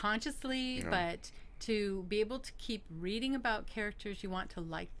consciously, but to be able to keep reading about characters, you want to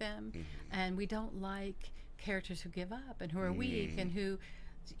like them, and we don't like characters who give up and who are weak and who.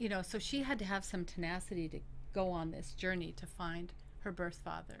 So she had to have some tenacity to go on this journey to find her birth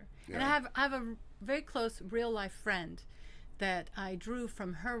father. And I have a very close real life friend that I drew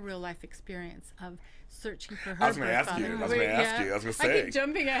from her real life experience of searching for her. I was going to ask you. I was going to say. I keep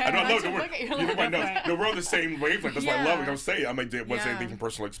jumping ahead. I don't know. No, we're on the same wavelength. That's why I love it. I'm saying, I mean, what's anything from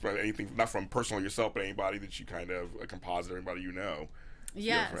personal experience, anything not from personal yourself, but anybody that you kind of a composite, anybody you know.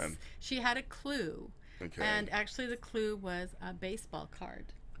 Yes, she had a clue, and actually the clue was a baseball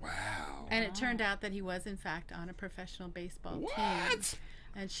card. Wow. And it turned out that he was in fact on a professional baseball team,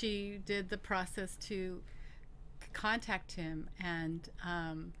 and she did the process to contact him, and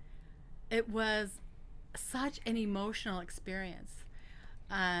it was such an emotional experience,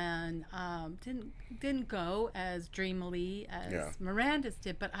 and didn't go as dreamily as Miranda's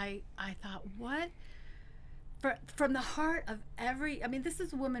did, but I thought, what, from the heart of every, I mean, this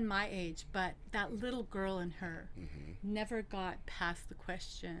is a woman my age, but that little girl in her never got past the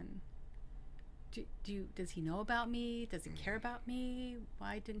question, does he know about me? Does he care about me?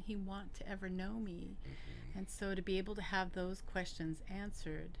 Why didn't he want to ever know me? And so to be able to have those questions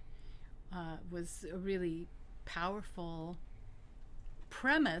answered was a really powerful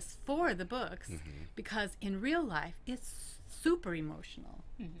premise for the books, because in real life it's super emotional.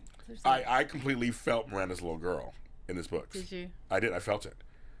 I completely felt Miranda's little girl in this book. Did you? I did. I felt it.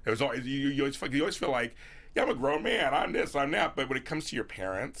 It was always, you always feel like, yeah, I'm a grown man, I'm this, I'm that, but when it comes to your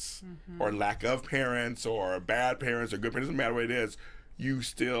parents, or lack of parents, or bad parents, or good parents, doesn't matter what it is, you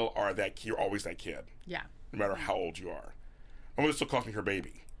still are that kid. You're always that kid. Yeah. No matter how old you are. My mother still calls me her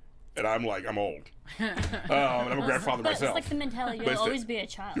baby. And I'm like, I'm old. And I'm a grandfather myself. It's like the mentality, you'll always be a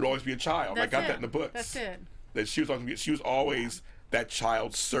child. You'll always be a child. I got that in the books. That's it. That she was always that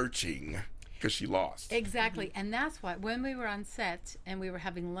child searching because she lost. Exactly. And that's why when we were on set and we were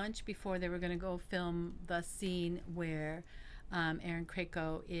having lunch before they were going to go film the scene where Aaron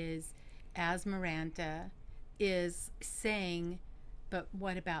Krakow is, as Miranda, is saying, but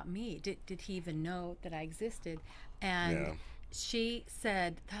what about me? Did he even know that I existed? And she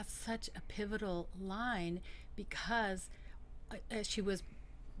said, that's such a pivotal line, because as she was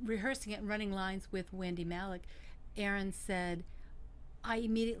rehearsing it and running lines with Wendy Malick, Aaron said, I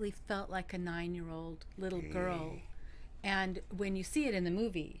immediately felt like a 9-year-old little girl. And when you see it in the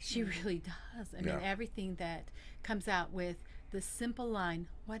movie, she really does. I mean, everything that comes out with the simple line,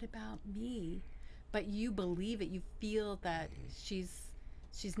 what about me? But you believe it. You feel that she's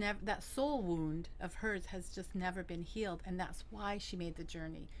never, that soul wound of hers has just never been healed. And that's why she made the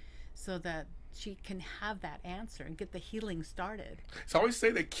journey, so that she can have that answer and get the healing started. So I always say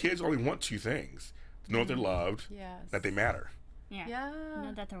that kids only want two things: to know they're loved, that they matter.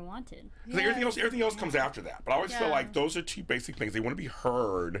 Know that they're wanted. Like everything else comes after that. But I always feel like those are two basic things. They want to be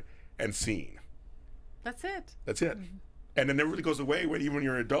heard and seen. That's it. That's it. And it never really goes away even when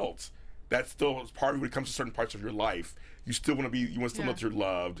you're adults. That's still part of it when it comes to certain parts of your life. You still want to be, you want to still know that you're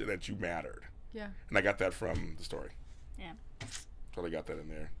loved and that you mattered. Yeah. And I got that from the story. Yeah. Totally got that in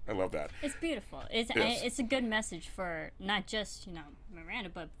there. I love that. It's beautiful. It's a good message for not just, Miranda,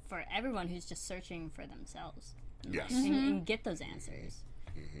 but for everyone who's just searching for themselves. Yes. And get those answers.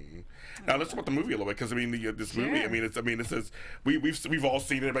 Now let's talk about the movie a little bit, because this movie. This is we've all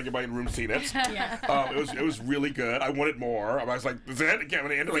seen it. Everybody in the room seen it. It was really good. I wanted more. I was like, is it? Again,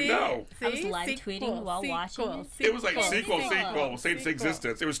 when it ended, like no. I was live tweeting while watching it. It was like sequel, Satan's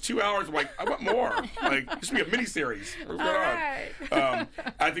existence. It was 2 hours. I'm like, I want more. Like, this should be a miniseries. What's going on?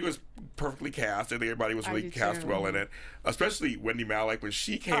 I think it was perfectly cast. I think everybody was really cast well in it, especially Wendy Malick when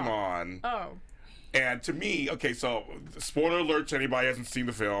she came on. And to me, okay, so spoiler alert to anybody who hasn't seen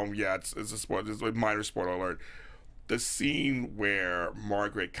the film. Yeah, it's a minor spoiler alert. The scene where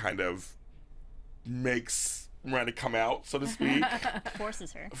Margaret kind of makes Miranda come out, so to speak.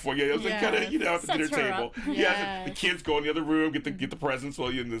 Forces her. It was like kind of, at the dinner table. The kids go in the other room, get the presents,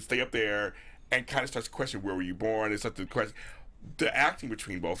 and then stay up there, and kind of starts to question, where were you born? It's the question. The acting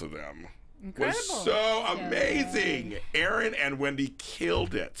between both of them was so amazing. Aaron and Wendy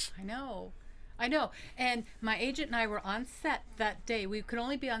killed it. I know. And my agent and I were on set that day. We could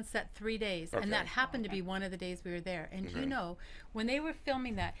only be on set 3 days. And that happened to be one of the days we were there. And when they were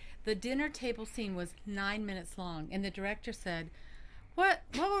filming that, the dinner table scene was 9 minutes long. And the director said, what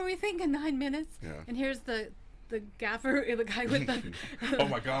were we thinking, 9 minutes? Yeah. And here's the gaffer, the guy with the... oh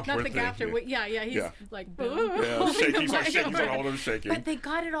my God, not the gaffer. He's like... shaking, all of them shaking. But they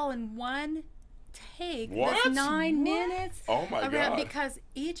got it all in one take. What? This 9 minutes. Oh my God. Because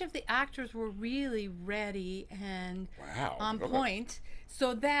each of the actors were really ready and on point,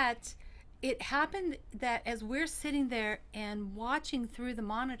 so that it happened that as we're sitting there and watching through the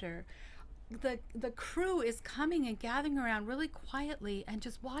monitor, the crew is coming and gathering around really quietly and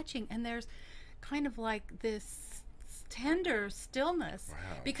just watching, and there's kind of like this tender stillness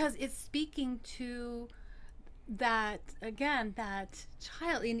because it's speaking to that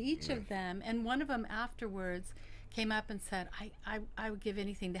child in each of them, and one of them afterwards came up and said, I would give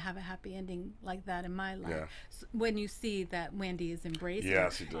anything to have a happy ending like that in my life. Yeah. So when you see that Wendy is embraced,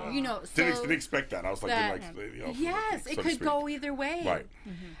 yes, he did. You know, didn't expect that. I was like, yes, it could go either way. Right.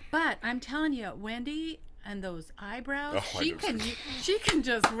 But I'm telling you, Wendy and those eyebrows, Oh, she can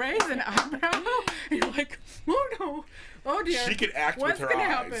just raise an eyebrow. And you're like, oh no, oh dear. She could act with her eyes.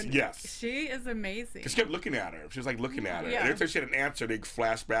 Happen? Yes. She is amazing. She kept looking at her. She was like looking at her. Yeah. And every time she had an answer, they'd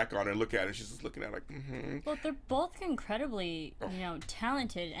flash back on her and look at her. She's just looking at her like, Well, they're both incredibly,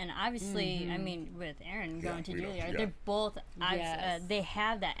 talented. And obviously, I mean, with Aaron going to Juilliard, they're both, they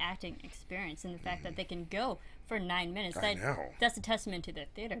have that acting experience. And the fact that they can go for 9 minutes, that's a testament to their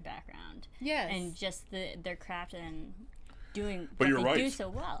theater background. Yes. And just their craft and doing but what you're they right. do so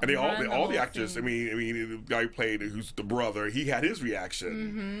well. And all the actors, I mean, the guy who played, who's the brother, he had his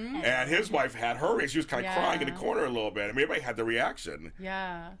reaction. And his wife had her reaction. She was kind of crying in the corner a little bit. And everybody had the reaction.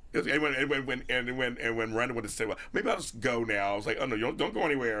 Yeah. And when Randall went to say, well, maybe I'll just go now. I was like, oh, no, don't go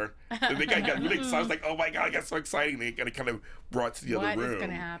anywhere. And the guy got really excited. I was like, oh, my God, I got so exciting. And it kind of brought to the other room. What is going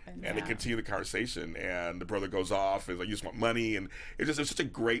to happen? And they continue the conversation. And the brother goes off. And he's like, you just want money. And it's such a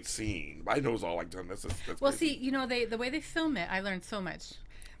great scene. I know it's all like done. That's well, crazy. see, you know, the way they film it, I learned so much.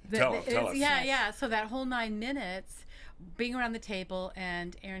 Tell us. Yeah. So that whole 9 minutes, being around the table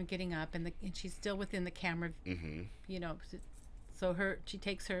and Erin getting up, and she's still within the camera, you know. So she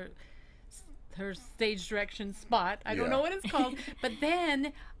takes her stage direction spot. I don't know what it's called. But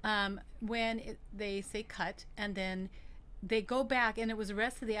then when they say cut, and then they go back, and it was the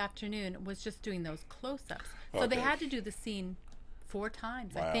rest of the afternoon was just doing those close-ups. So they had to do the scene 4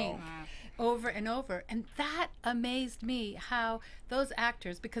 times, I think. Wow. Over and over. And that amazed me, how those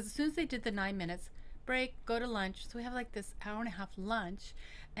actors, because as soon as they did the 9 minutes, break, go to lunch, so we have like this hour and a half lunch,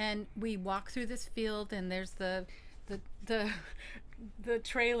 and we walk through this field, and there's the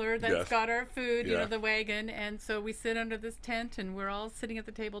trailer that's got our food, you know, the wagon, and so we sit under this tent, and we're all sitting at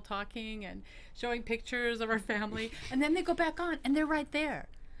the table talking and showing pictures of our family, and then they go back on, and they're right there.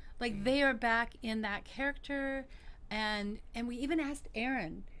 Like, they are back in that character, and we even asked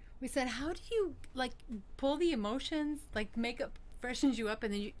Erin, we said, how do you, like, pull the emotions, like, makeup freshens you up,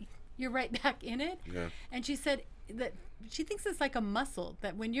 and then you're right back in it? Yeah. And she said that she thinks it's like a muscle,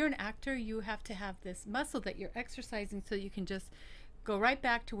 that when you're an actor, you have to have this muscle that you're exercising so you can just go right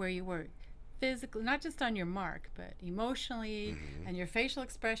back to where you were physically, not just on your mark, but emotionally, and your facial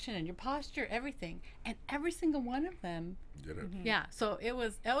expression and your posture, everything. And every single one of them did it. Yeah, so it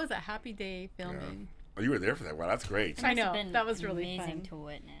was a happy day filming. Oh, you were there for that. Wow, that's great. I know. That was really amazing to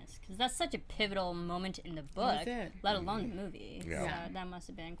witness, because that's such a pivotal moment in the book, let alone the movie. Yeah. So that must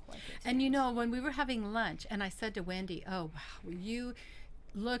have been quite good. And you know, when we were having lunch, and I said to Wendy, "Oh, wow, you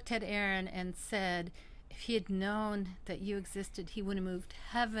looked at Aaron and said, if he had known that you existed, he would have moved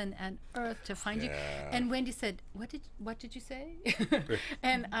heaven and earth to find you." And Wendy said, "What did you say?"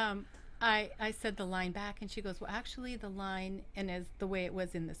 And I said the line back, and she goes, "Well, actually, the line, and as the way it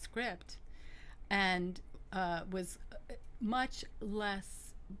was in the script, and was much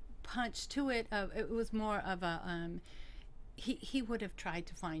less punch to it. It was more of a he would have tried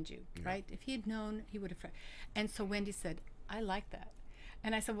to find you, right? If he had known, he would have tried." And so Wendy said, "I like that."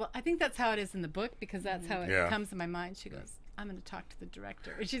 And I said, "Well, I think that's how it is in the book, because that's how it comes in my mind." She goes, "I'm going to talk to the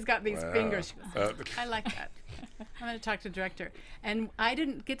director." And she's got these fingers. She goes, "I like that. I'm going to talk to the director." And I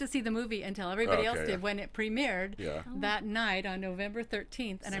didn't get to see the movie until everybody else did when it premiered that night on November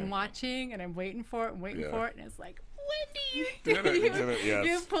 13th. And I'm watching, and I'm waiting for it, and it's like, Wendy,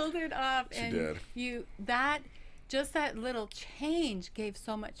 you pulled it off. And just that little change gave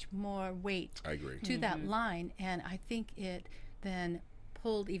so much more weight to that line. And I think it then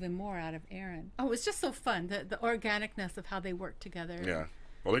pulled even more out of Aaron. Oh, it was just so fun, the organicness of how they worked together. Yeah.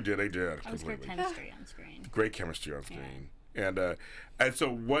 Well, they did. That was great chemistry on screen. Great chemistry on screen. And so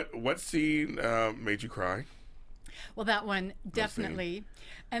what scene made you cry? Well, that one, definitely.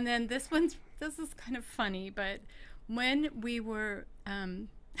 And then this is kind of funny, but when we were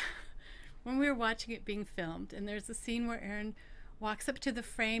watching it being filmed, and there's a scene where Aaron walks up to the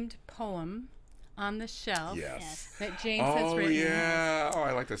framed poem on the shelf that James has written. Oh, yeah. Oh,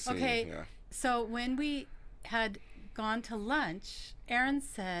 I like this scene. Okay, so when we had gone to lunch, Erin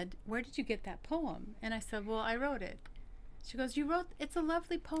said, "Where did you get that poem?" And I said, "Well, I wrote it." She goes, "You wrote? It's a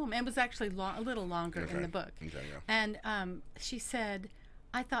lovely poem." And it was actually a little longer in the book. Okay, yeah. And she said,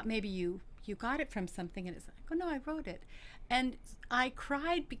 "I thought maybe you got it from something." And it's like, "Oh, no, I wrote it." And I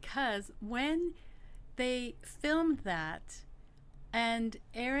cried because when they filmed that, and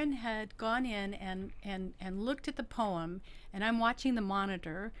Aaron had gone in and looked at the poem, and I'm watching the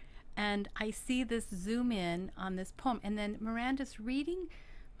monitor, and I see this zoom in on this poem, and then Miranda's reading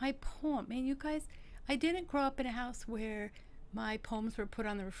my poem. And you guys, I didn't grow up in a house where my poems were put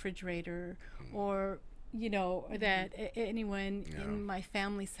on the refrigerator, or that anyone in my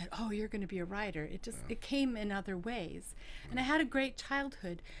family said, "Oh, you're going to be a writer." It came in other ways, and I had a great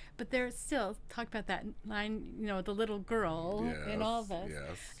childhood. But there's still talk about that line, the little girl in all of us,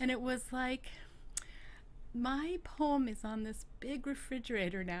 and it was like, my poem is on this big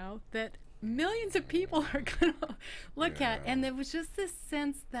refrigerator now that millions of people are going to look at, and there was just this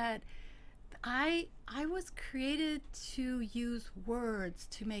sense that I was created to use words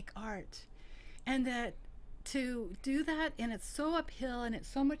to make art, and that to do that, and it's so uphill and it's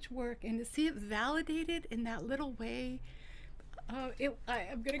so much work, and to see it validated in that little way,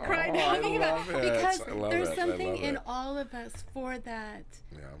 I'm gonna cry now thinking about it, because there's something in all of us for that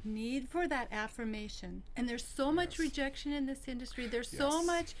need for that affirmation. And there's so much rejection in this industry. There's so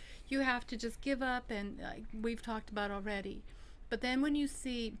much you have to just give up, and we've talked about already. But then when you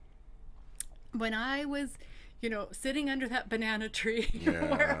see, when I was sitting under that banana tree,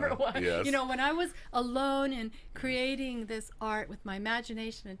 wherever it was, when I was alone and creating this art with my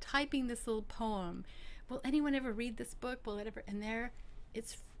imagination and typing this little poem, will anyone ever read this book? Will it ever? And there,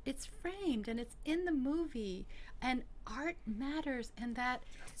 it's framed, and it's in the movie, and art matters, and that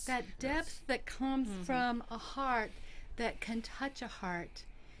depth that comes from a heart that can touch a heart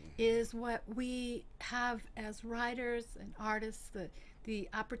is what we have as writers and artists, the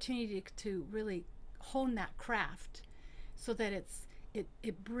opportunity to really hone that craft, so that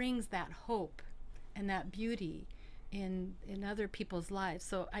it brings that hope and that beauty in other people's lives.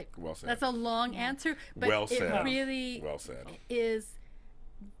 So that's a long answer, but it really is,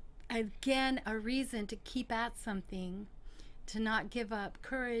 again, a reason to keep at something, to not give up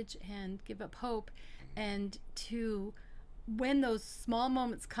courage and give up hope, and to, when those small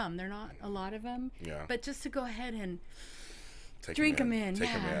moments come, they're not a lot of them, but just to go ahead and drink them in.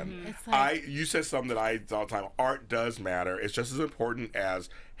 Take them in. It's like, you said something that I all the time. Art does matter. It's just as important as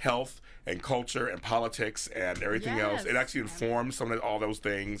health and culture and politics and everything else. It actually informs some of all those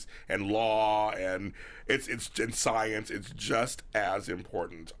things, and law, and it's in science. It's just as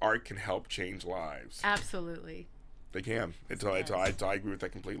important. Art can help change lives. Absolutely. They can. I agree with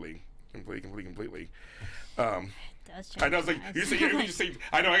that completely. I know, it's like you say.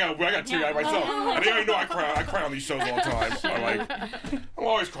 I know, I got teary eyed myself. I know I cry on these shows all the time. I'm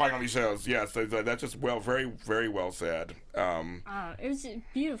always crying on these shows. Yes, that's just very, very well said. It was a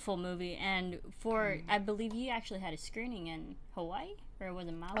beautiful movie, and I believe you actually had a screening in Hawaii, or was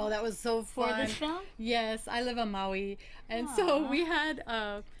it Maui? Oh, that was so fun. For this film? Yes, I live on Maui, and so we had.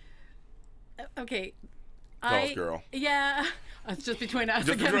 Okay. Girl. Yeah. It's just between us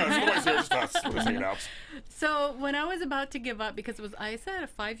again. Just us. We're just hanging out. So when I was about to give up, because it was, I said, a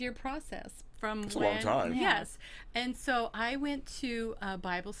 5-year process from That's a long time. Yes. And so I went to a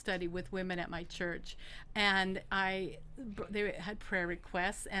Bible study with women at my church, and they had prayer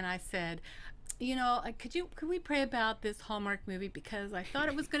requests, and I said, could we pray about this Hallmark movie, because I thought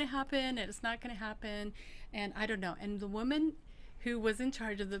it was going to happen, and it's not going to happen, and I don't know. And the woman who was in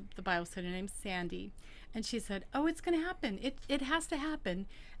charge of the Bible study, named Sandy, and she said, "Oh, it's going to happen. It has to happen,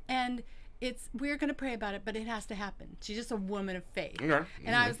 and we're going to pray about it, but it has to happen." She's just a woman of faith. Okay.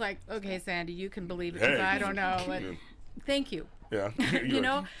 And I was like, "Okay, Sandy, you can believe it, because I don't know, but thank you." Yeah.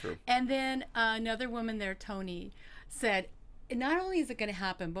 True. And then another woman there, Tony, said, not only is it going to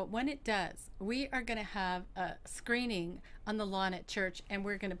happen, but when it does, we are going to have a screening on the lawn at church, and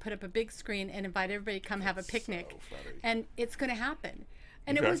we're going to put up a big screen and invite everybody to come have a picnic, and it's going to happen.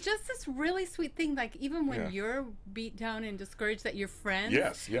 And it was just this really sweet thing, like, even when you're beat down and discouraged, that your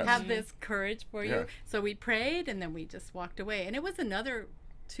friends have this courage for you. So we prayed, and then we just walked away. And it was another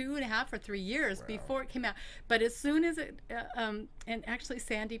 2.5 or 3 years before it came out. But as soon as it, and actually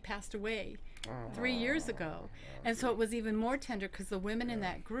Sandy passed away 3 years ago. And so it was even more tender, because the women in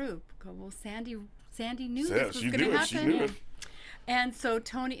that group go, well, Sandy knew this was going to happen. And so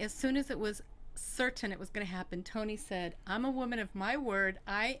Tony, as soon as it was certain it was going to happen, Tony said, "I'm a woman of my word.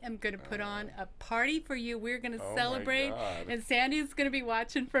 I am going to put on a party for you. We're going to celebrate, and Sandy's going to be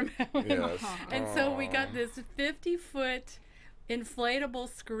watching from heaven." And so we got this 50-foot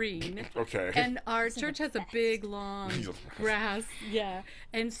inflatable screen. Okay. And our church has a big, long grass. Yeah.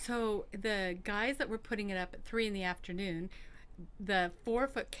 And so the guys that were putting it up at 3 p.m, the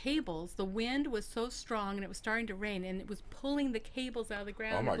 4-foot cables, the wind was so strong, and it was starting to rain, and it was pulling the cables out of the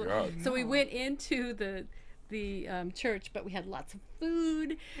ground. Oh my God. So we went into the church, but we had lots of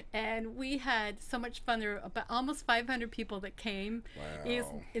food, and we had so much fun. There were about almost 500 people that came,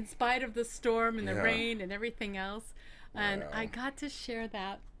 in spite of the storm and the rain and everything else. And I got to share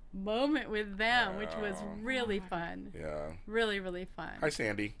that moment with them, which was really fun. Yeah. Really, really fun. Hi,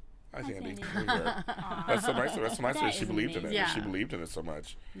 Sandy. Hi, Sandy. Sandy. That's so nice. That's so nice that she is believed in it. amazing. She Yeah. believed in it so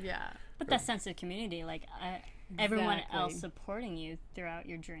much. Yeah. But that sense of community, like everyone Exactly. else supporting you throughout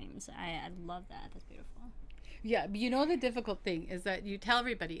your dreams. I love that. That's beautiful. Yeah, but you know the difficult thing is that you tell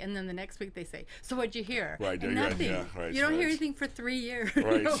everybody, and then the next week they say, "So what'd you hear?" Right, And yeah, nothing. yeah, right, You don't hear right. anything for 3 years.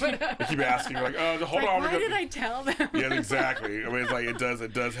 Right. You know, They keep asking, like, hold like, on. why did I tell them? Yeah, exactly. I mean, it's like it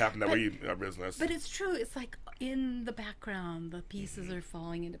does happen that way in our business. But it's true. It's like in the background, the pieces are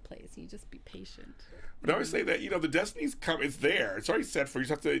falling into place. You just be patient. But I always say that, the destiny's come. It's there. It's already set for you.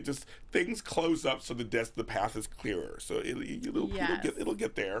 You just have to things close up so the path is clearer. So it'll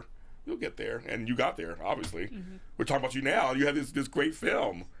get there. You'll get there, and you got there. Obviously, we're talking about you now. You have this great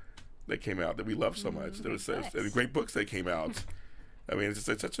film that came out that we love so much. There was great books that came out. I mean, it's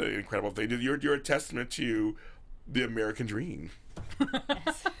such an incredible thing. You're a testament to the American dream.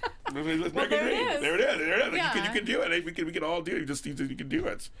 Yes. American there dream. it is. There it is. Yeah. You can do it. We can all do it. You can do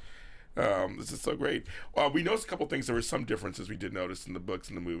it. This is so great. We noticed a couple things. There were some differences we did notice in the books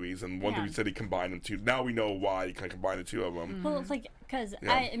and the movies, and one thing we said he combined them two. Now we know why he kind of combined the two of them. Well, it's like because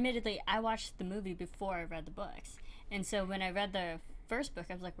I watched the movie before I read the books, and so when I read the first book,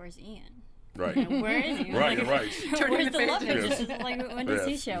 I was like, "Where's Ian? Right. Where is he?" Right, Like, right. Where's the Turning love the pages. interest? Like, when does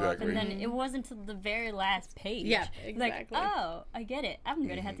he Yes, show up? exactly. And then it wasn't until the very last page. Yeah, Like, exactly. oh, I get it. I'm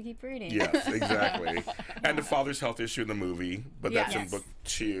gonna have to keep reading. Yes, exactly. And the father's health issue in the movie, but that's in Yes. book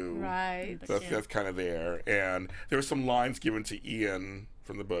 2. Right. So that's kind of there. And there were some lines given to Ian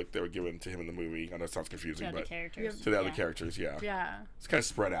from the book that were given to him in the movie. I know it sounds confusing, To other but characters. to the other characters, yeah. Yeah. It's kind of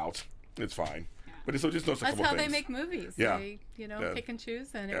spread out. It's fine. But it's just notice a That's couple how things. they make movies. Yeah. They, Yeah. pick and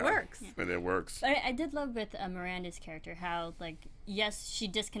choose, and Yeah. it works. And it works. But I did love with Miranda's character how, like, yes, she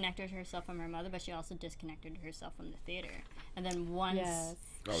disconnected herself from her mother, but she also disconnected herself from the theater. And then once Yes.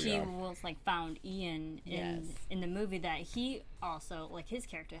 Oh, she yeah. was like found Ian in the movie, that he also, like, his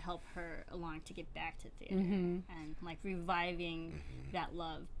character helped her along to get back to theater and like reviving that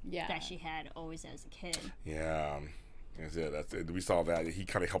love that she had always as a kid. Yeah. That's it. That's it. We saw that. He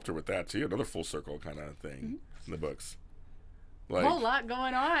kind of helped her with that, too. Another full circle kind of thing in the books. Like, A whole lot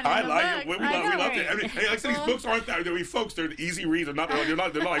going on. I in the like it. book. We loved it. right? I mean, like I said, these books aren't that. I mean, folks, they're easy reads. They're not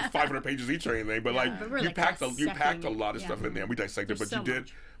like 500 pages each or anything. But like, but we're you like packed a dissecting- lot of stuff in there. We dissected, There's but so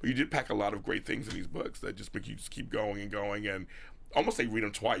much. you did pack a lot of great things in these books that just make you just keep going and going, and almost like read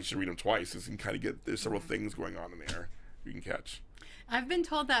them twice. You should read them twice, and kind of get there's several things going on in there you can catch. I've been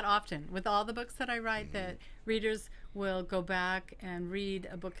told that often with all the books that I write, that readers will go back and read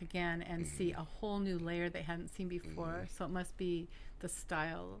a book again and see a whole new layer they hadn't seen before. So it must be the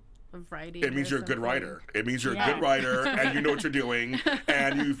style of writing. It means or you're a good something. writer. It means you're a Yeah. good writer, and you know what you're doing,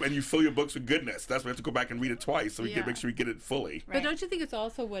 and you fill your books with goodness. That's why we have to go back and read it twice, so we Yeah. make sure we get it fully. But don't you think it's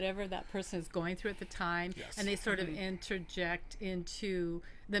also whatever that person is going through at the time, Yes. and they sort of interject into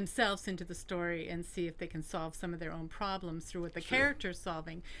themselves into the story and see if they can solve some of their own problems through what the character's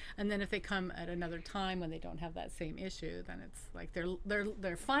solving. And then if they come at another time when they don't have that same issue, then it's like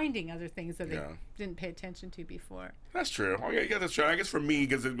they're finding other things that Yeah. they didn't pay attention to before. That's true. Oh, yeah, that's true. I guess for me,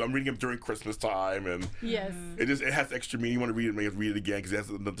 because I'm reading it during Christmas time, and Yes. it has extra meaning. You want to read it, maybe read it again because it has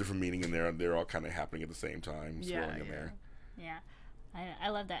a different meaning in there, and they're all kind of happening at the same time, swirling in there. Yeah. I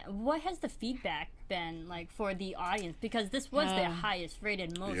love that. What has the feedback been like for the audience? Because this was the highest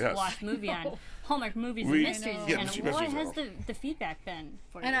rated, most Yes. watched movie on Hallmark Movies We- and Mysteries. Yeah, And the what Mysteries has are- the feedback been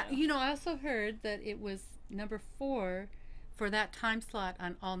for And you? I also heard that it was number 4 for that time slot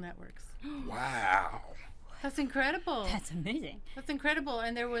on all networks. Wow. That's incredible. That's amazing. That's incredible.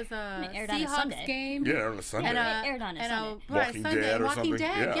 And there was a it aired on a Seahawks Sunday. game. Yeah, on a Sunday. And It aired on a Sunday. Walking Dead or Walking something.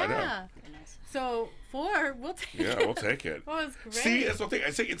 Dead, Yeah, I know. yeah. Goodness. So 4, we'll take Yeah, it. we'll take it. Oh, it's great. See, that's the thing.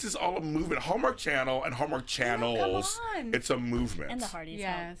 I say it's just all a movement. Hallmark Channel and Hallmark Channels. on. It's a movement. And the Hardys.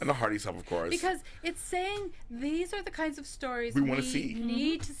 Yes. And the Hardys help, of course. Because it's saying these are the kinds of stories We wanna see.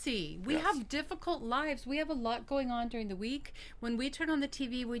 need to see. We Yes. have difficult lives. We have a lot going on during the week. When we turn on the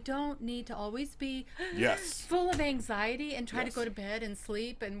TV, we don't need to always be Yes. full of anxiety and try Yes. to go to bed and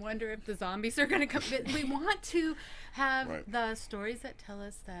sleep and wonder if the zombies are going to come. We want to have Right. the stories that tell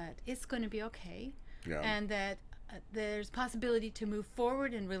us that it's going to be okay. Yeah. And that there's possibility to move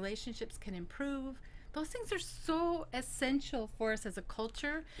forward and relationships can improve. Those things are so essential for us as a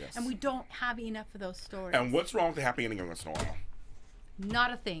culture, Yes. and we don't have enough of those stories. And what's wrong with the happy ending every once in a while?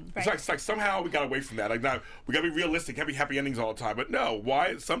 Not a thing. It's like somehow we got away from that. Like, now we got to be realistic, have happy endings all the time. But no,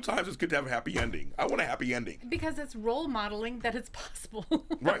 why? Sometimes it's good to have a happy ending. I want a happy ending. Because it's role modeling that it's possible.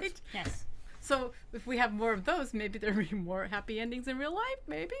 Right. Yes. So if we have more of those, maybe there'll be more happy endings in real life.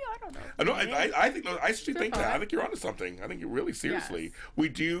 Maybe, I don't know. No, I think I actually think that. I think you're onto something. I think you really seriously.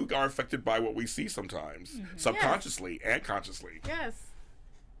 Yes. We are affected by what we see sometimes, subconsciously and consciously. Yes.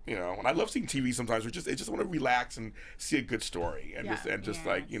 You know, and I love seeing TV sometimes. I just want to relax and see a good story, and just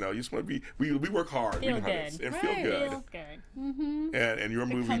like, you know, you just want to be. We work hard, Feel good, and feel right. good. Feel good. Mm-hmm. And your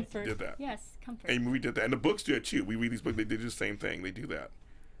movie Comfort. did that. Yes, comfort. And your movie did that, and the books do it too. We read these books; they do the same thing. They do that.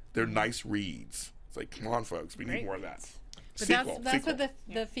 They're nice reads. It's like, come on, folks, we need more of that. But that's what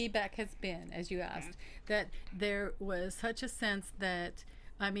the feedback has been, as you asked, that there was such a sense that,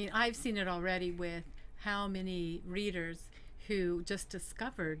 I mean, I've seen it already with how many readers who just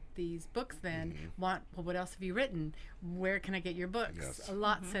discovered these books then want, well, what else have you written? Where can I get your books? Yes.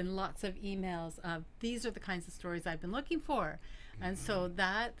 Lots and lots of emails of, these are the kinds of stories I've been looking for. And so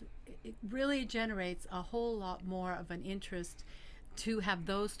that it really generates a whole lot more of an interest to have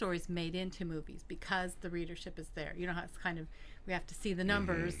those stories made into movies because the readership is there. You know how it's kind of, we have to see the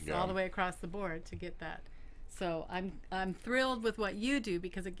numbers all the way across the board to get that. So I'm thrilled with what you do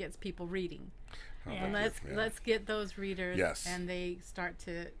because it gets people reading. And let's get those readers and they start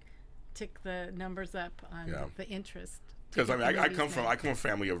to tick the numbers up on the interest. Because I mean, I come from a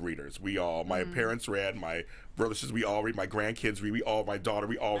family of readers. We all, my parents read, my brothers, sisters, we all read, my grandkids read, my daughter,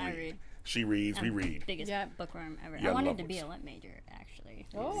 we all read. She reads, we read. Biggest bookworm ever. Yeah, I wanted to be a lit major, actually.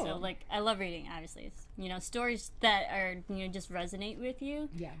 Oh. So, like, I love reading, obviously. It's, you know, stories that are, you know, just resonate with you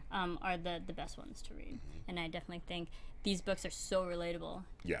are the best ones to read. And I definitely think these books are so relatable.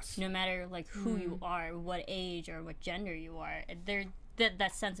 Yes. No matter, like, who you are, what age or what gender you are, they're,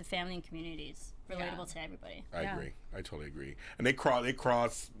 that sense of family and community is relatable to everybody. I agree. I totally agree. And they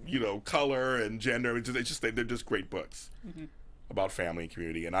cross, you know, color and gender. They're just great books. About family and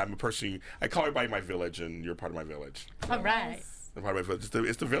community, and I'm a person. I call everybody my village, and you're part of my village. All right. I'm part of my village.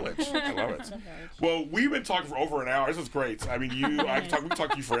 It's the village. I love it. Well, we've been talking for over an hour. This is great. I mean, we can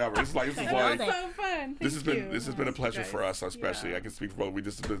talk to you forever. This is like so fun. This has been a pleasure for us, especially. I can speak for both.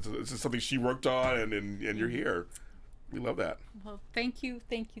 This is something she worked on, and you're here. We love that. Well, thank you.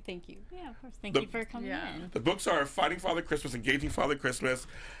 Yeah, of course. Thank you for coming in. The books are Finding Father Christmas, Engaging Father Christmas,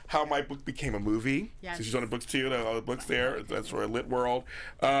 How My Book Became a Movie. Yes. So she's on the books too. All the books there. That's for a lit world.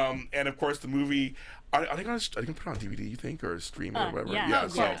 And of course the movie. Are they going to put it on DVD? You think, or stream or whatever? Yeah.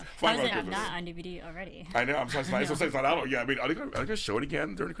 So How Finding is it Father Christmas. not on DVD already? I know. I'm sorry. It's not out. Yeah. I mean, are they going to show it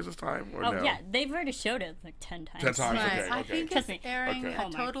again during Christmas time? Or no? Yeah. They've already showed it like 10 times. 10 times. Right. Okay. I think it's airing Okay. a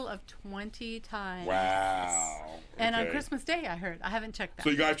total of 20 times. Wow. And on Christmas Day, I heard. I haven't checked that. So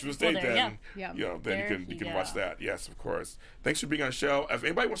you guys Christmas Day, then There you can watch that. Yes, of course. Thanks for being on the show. If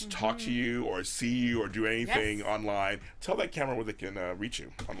anybody wants to talk to you or see you or do anything online, tell that camera where they can reach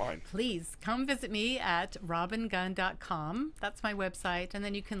you online. Please come visit me at robingunn.com. That's my website, and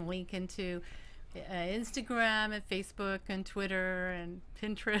then you can link into Instagram and Facebook and Twitter and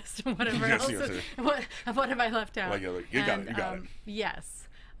Pinterest and whatever else. What have I left out? You got it. Yes,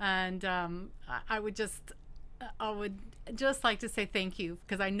 and I would just like to say thank you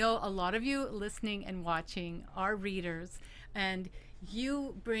because I know a lot of you listening and watching are readers, and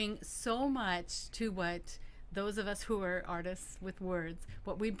you bring so much to what those of us who are artists with words,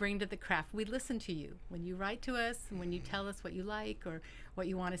 what we bring to the craft. We listen to you. When you write to us and when you tell us what you like or what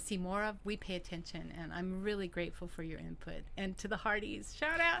you want to see more of, we pay attention. And I'm really grateful for your input. And to the Hardies,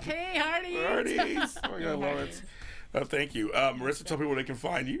 shout out, hey Hardies! Hardies! Oh, yeah, I love it. Thank you. Marissa, tell people where they can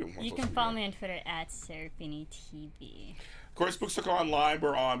find you. You can follow me on Twitter at Serafini TV. Of course, Book Circle Online,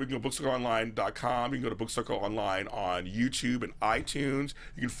 we can go to bookcircleonline.com. You can go to Book Circle Online on YouTube and iTunes.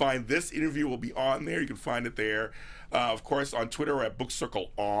 You can find this interview will be on there. You can find it there. Of course, on Twitter, we're at Book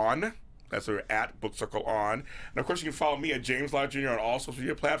Circle On. That's where we're at Book Circle On. And of course, you can follow me at James Lott Jr. on all social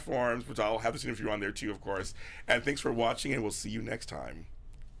media platforms, which I'll have this interview on there too, of course. And thanks for watching, and we'll see you next time.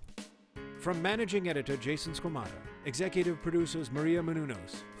 From managing editor Jason Squamata, executive producers Maria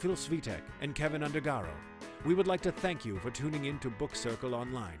Menounos, Phil Svitek, and Kevin Undergaro, we would like to thank you for tuning in to Book Circle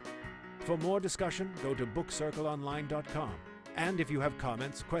Online. For more discussion, go to bookcircleonline.com. And if you have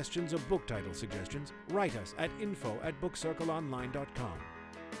comments, questions, or book title suggestions, write us at info@bookcircleonline.com.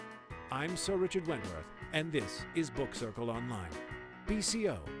 I'm Sir Richard Wentworth, and this is Book Circle Online.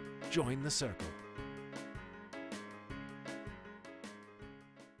 BCO, join the circle.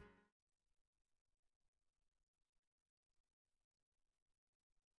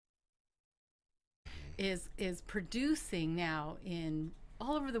 Is producing now in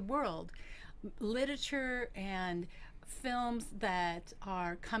all over the world literature and films that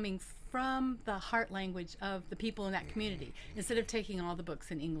are coming from the heart language of the people in that community, instead of taking all the books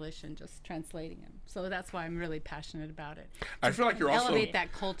in English and just translating them. So that's why I'm really passionate about it. I feel like you're also elevate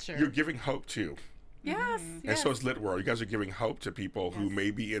that culture. You're giving hope too. Yes, And so is Lit World. You guys are giving hope to people who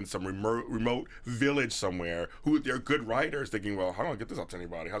may be in some remote village somewhere, who they're good writers, thinking, well, how do I get this out to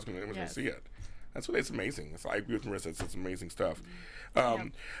anybody? How's anyone going to see it? That's what it's amazing. I agree with Marissa. It's amazing stuff.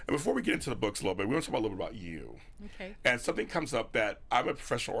 And before we get into the books a little bit, we want to talk a little bit about you. Okay. And something comes up that I'm a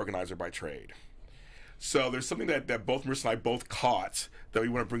professional organizer by trade. So there's something that both Marissa and I both caught that we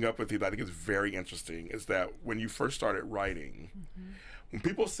want to bring up with you that I think is very interesting, is that when you first started writing, when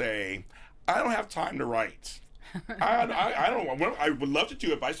people say, I don't have time to write. I don't know. I would love to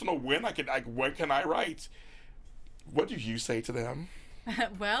do it, but I just don't know when when can I write? What do you say to them?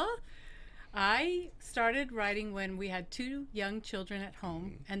 Well, I started writing when we had 2 young children at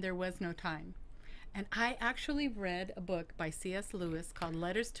home and there was no time. And I actually read a book by C.S. Lewis called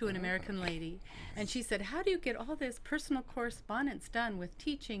Letters to an American Lady. And she said, how do you get all this personal correspondence done with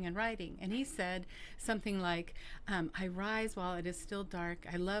teaching and writing? And he said something like, I rise while it is still dark.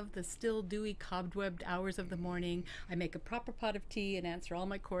 I love the still dewy cobwebbed hours of the morning. I make a proper pot of tea and answer all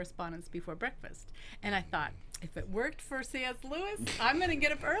my correspondence before breakfast. And I thought, if it worked for C.S. Lewis, I'm going to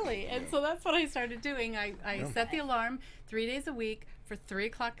get up early. And so that's what I started doing. I set the alarm 3 days a week for 3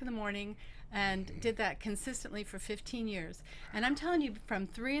 o'clock in the morning, and did that consistently for 15 years. And I'm telling you, from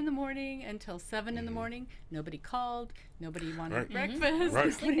 3 in the morning until 7 in the morning, nobody called, nobody wanted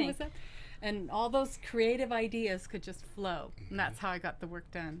breakfast, nobody was up. And all those creative ideas could just flow. And that's how I got the work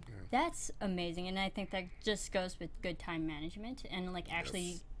done. That's amazing. And I think that just goes with good time management and like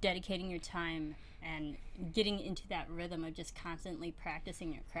actually dedicating your time and getting into that rhythm of just constantly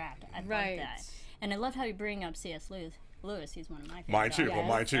practicing your craft. I love that. And I love how you bring up C.S. Lewis, he's one of my favorites. Mine too. Well,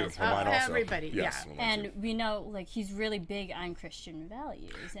 mine too. Well, mine also. Everybody, yes, yeah. And we know, like, he's really big on Christian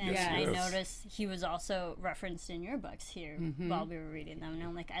values. And I noticed he was also referenced in your books here while we were reading them. And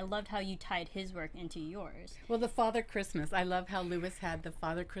I'm like, I loved how you tied his work into yours. Well, the Father Christmas. I love how Lewis had the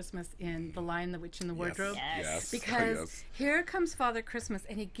Father Christmas in The Lion, the Witch, and the Wardrobe. Yes. Because here comes Father Christmas,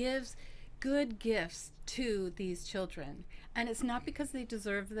 and he gives good gifts to these children, and it's not because they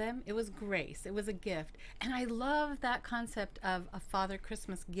deserve them. It was grace. It was a gift. And I love that concept of a Father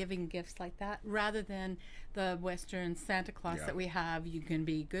Christmas giving gifts like that, rather than the Western Santa Claus that we have. You can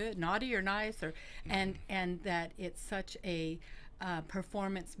be good, naughty, or nice, or and that it's such a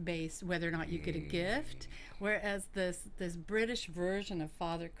performance based, whether or not you get a gift, whereas this British version of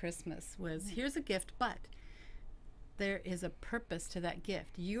Father Christmas was, here's a gift, but there is a purpose to that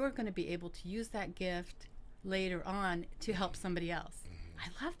gift. You are going to be able to use that gift later on to help somebody else.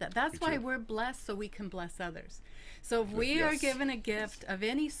 I love that. That's why we're blessed, so we can bless others. So if we are given a gift of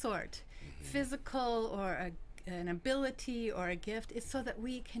any sort, physical or an ability or a gift, it's so that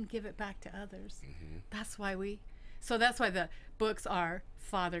we can give it back to others. That's why the books are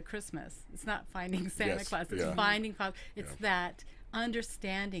Father Christmas. It's not finding Santa Claus. It's finding Father. It's that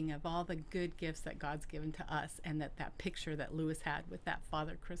understanding of all the good gifts that God's given to us, and that picture that Lewis had with that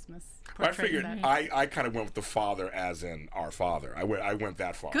Father Christmas. I figured I kind of went with the Father as in our Father. I went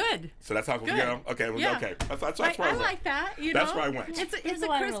that far. Good. So that's how we go. Okay. Okay. That's where I went. like that. That's where I went. It's a Christmas.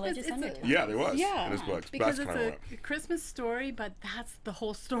 There was in his book. Because it's a Christmas story, but that's the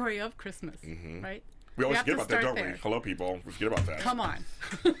whole story of Christmas, right? We always forget about that, don't we? Hello, people. We forget about that. Come on.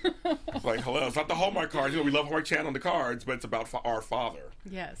 It's like, hello. It's not the Hallmark cards. We love Hallmark Channel and the cards, but it's about our Father.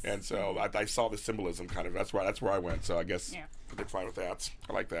 Yes. And so I saw the symbolism kind of. That's where I went. So I guess I did fine with that.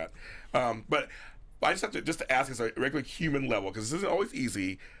 I like that. But I just have to ask as a regular human level, because this isn't always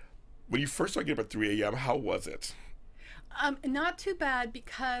easy. When you first started getting up at 3 a.m., how was it? Not too bad,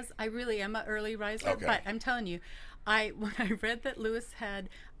 because I really am an early riser. Okay. But I'm telling you, when I read that Lewis had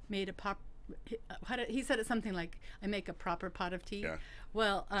made a he said it something like, I make a proper pot of tea.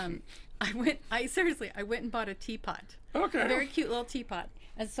 Well, I went and bought a teapot. Okay. A very cute little teapot.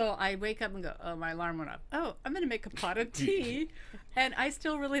 And so I wake up and go, oh, my alarm went off. Oh, I'm going to make a pot of tea. And I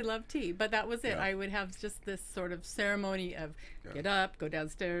still really love tea, but that was it. I would have just this sort of ceremony of get up, go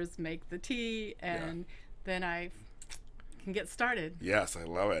downstairs, make the tea, and then I can get started. Yes, I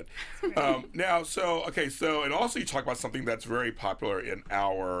love it. And also you talk about something that's very popular in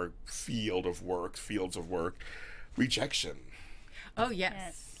our fields of work, rejection. Oh,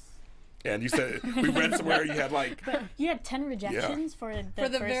 yes. And you said, we read somewhere you had you had 10 rejections for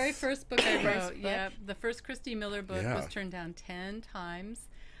the very first book I wrote. The first Christy Miller book was turned down 10 times.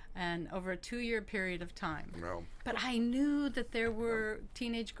 And over a 2-year period of time. No. But I knew that there were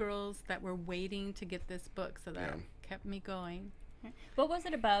teenage girls that were waiting to get this book, so that kept me going. What was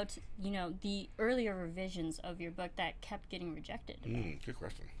it about, the earlier revisions of your book that kept getting rejected? Good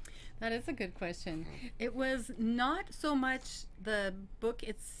question. That is a good question. It was not so much the book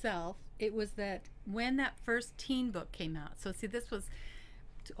itself. It was that when that first teen book came out. So see, this was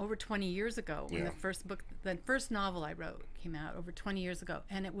over 20 years ago when the first novel I wrote came out over 20 years ago.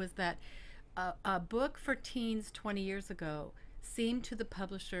 And it was that a book for teens 20 years ago seemed to the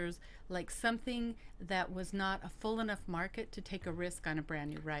publishers like something that was not a full enough market to take a risk on a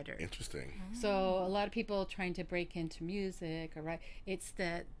brand new writer. Interesting. So a lot of people trying to break into music or write, it's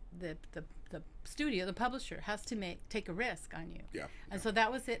that the studio, the publisher, has to take a risk on you. Yeah. And so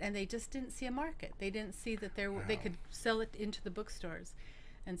that was it, and they just didn't see a market. They didn't see that they could sell it into the bookstores.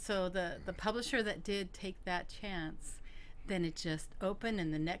 And so the publisher that did take that chance, then it just opened,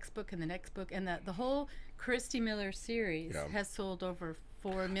 and the next book and the next book, and the whole Christy Miller series has sold over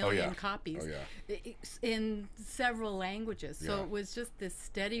 4 million copies in several languages. So it was just this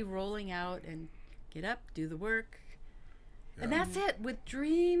steady rolling out and get up, do the work. And that's it. With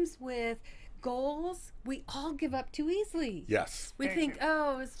dreams, with goals, we all give up too easily. Yes. We think,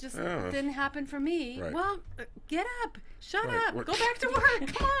 it's just didn't happen for me. Right. Well, get up, shut up, go back to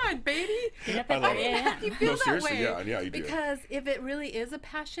work. Come on, baby. Get up and You feel that way. Yeah, you do. Because if it really is a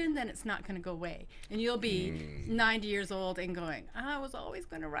passion, then it's not going to go away. And you'll be 90 years old and going, I was always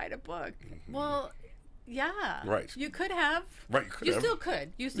going to write a book. Well, yeah. Right. You could have. Right, You still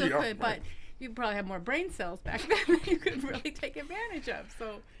could. You still could, but you probably have more brain cells back then that you could really take advantage of.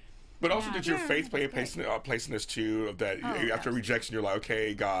 So, but also, did your faith play a place in this too? That after rejection, you're like,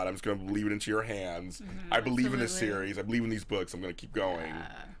 okay, God, I'm just going to leave it into your hands. I believe in this series. I believe in these books. I'm going to keep going.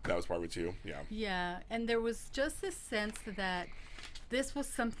 That was part of it too. Yeah. Yeah, and there was just this sense that this was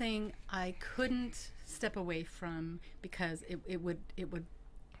something I couldn't step away from because it would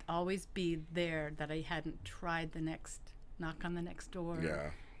always be there that I hadn't tried the next knock on the next door.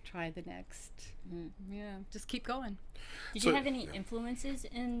 Yeah. Try the next. Just keep going. Did you have any influences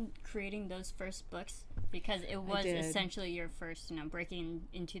in creating those first books? Because it was essentially your first, breaking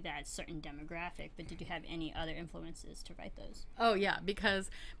into that certain demographic. But did you have any other influences to write those? Oh, yeah,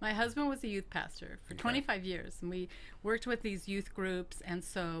 because my husband was a youth pastor for 25 years. And we worked with these youth groups. And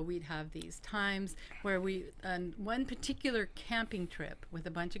so we'd have these times where one particular camping trip with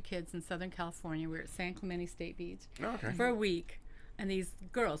a bunch of kids in Southern California. We were at San Clemente State Beach for a week. And these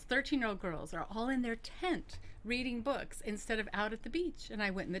girls, 13-year-old girls, are all in their tent reading books instead of out at the beach. And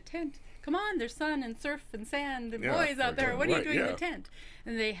I went in the tent. Come on, there's sun and surf and sand and boys out there. What are you doing in the tent?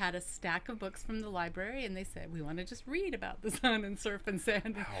 And they had a stack of books from the library, and they said, we want to just read about the sun and surf and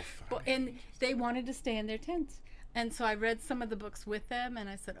sand. And they wanted to stay in their tent. And so I read some of the books with them, and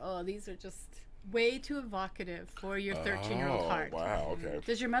I said, these are just way too evocative for your 13-year-old heart. Wow, okay.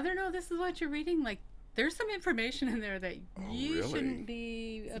 Does your mother know this is what you're reading? Like, there's some information in there that you shouldn't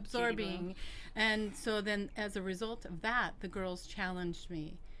be absorbing. And so then as a result of that, the girls challenged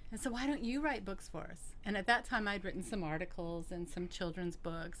me. And so why don't you write books for us? And at that time, I'd written some articles and some children's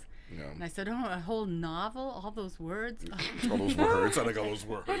books. Yeah. And I said, a whole novel? All those words? All those words? I think all those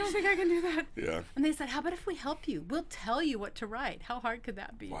words. I don't think I can do that. Yeah. And they said, how about if we help you? We'll tell you what to write. How hard could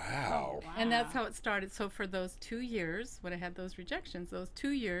that be? Wow. And that's how it started. So for those 2 years, when I had those rejections, those 2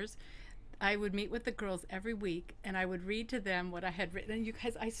 years, I would meet with the girls every week, and I would read to them what I had written. And you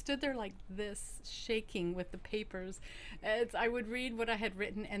guys, I stood there like this, shaking with the papers. I would read what I had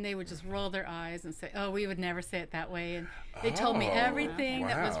written, and they would just roll their eyes and say, we would never say it that way. And they told me everything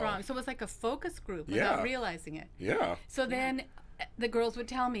that was wrong. So it was like a focus group without realizing it. Yeah. So then the girls would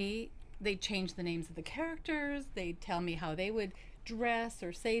tell me, they'd change the names of the characters. They'd tell me how they would dress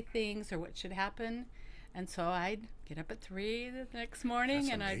or say things or what should happen. And so I'd get up at 3 the next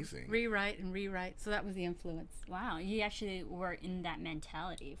morning and I'd rewrite and rewrite. So that was the influence. Wow, you actually were in that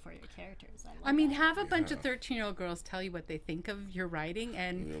mentality for your characters. I mean, have a bunch of 13-year-old girls tell you what they think of your writing,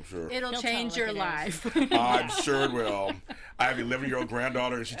 and it'll change your life. I'm sure it will. I have an 11-year-old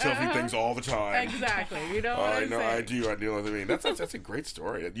granddaughter, and she tells me things all the time. Exactly. You know what I'm saying? I do know what I mean. That's a great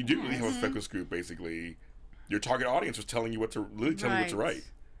story. You do really have a focus group, basically. Your target audience was telling you what to write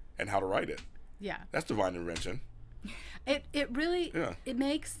and how to write it. Yeah. That's divine intervention. It really it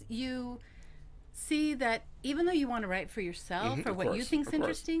makes you see that even though you want to write for yourself or what you think's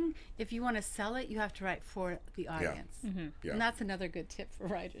interesting, if you want to sell it, you have to write for the audience. Yeah. And that's another good tip for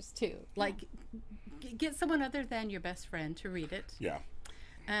writers too. Like get someone other than your best friend to read it. Yeah.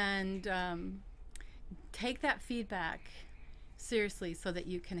 And take that feedback seriously so that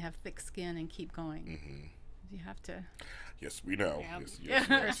you can have thick skin and keep going. You have to. Yes, we know. Yep. Yes.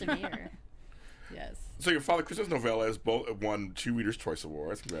 Persevere. Yes. So your father, Chris's novella, has won 2 Reader's Choice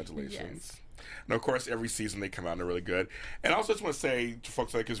Awards. Congratulations. Yes. And of course, every season they come out and they're really good. And I also just want to say to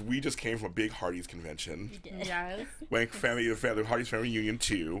folks, like, because we just came from a big Hardee's convention. Yes. Like the Hardee's family reunion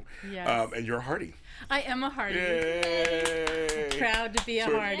too. Yes. And you're a Hardee. I am a Hardee. Yay! Proud to be a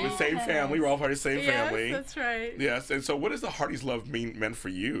Hardee. The same family. We're all part of the same family. Yes, that's right. Yes. And so, what does the Hardee's love meant for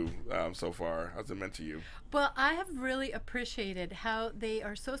you so far? How's it meant to you? Well, I have really appreciated how they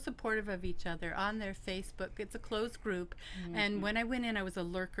are so supportive of each other on their Facebook. It's a closed group. And when I went in, I was a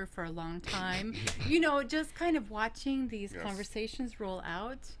lurker for a long time. You know, just kind of watching these conversations roll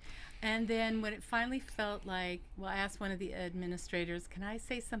out. And then when it finally felt like, well, I asked one of the administrators, can I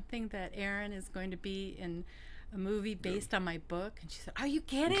say something that Aaron is going to be in a movie based on my book? And she said, are you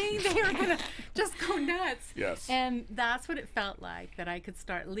kidding? They were going to just go nuts. Yes. And that's what it felt like, that I could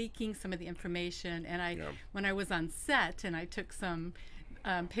start leaking some of the information. And when I was on set and I took some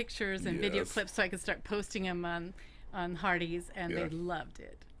pictures and video clips so I could start posting them on Hardee's, and they loved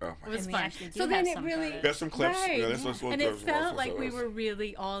it. Oh, it was fun. So then it really got some clips. Right. Yeah, and it felt like we were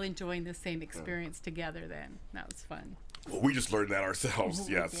really all enjoying the same experience together then. That was fun. Well, we just learned that ourselves.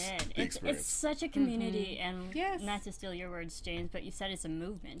 Yes. The experience. It's such a community, and Yes. not to steal your words, James, but you said it's a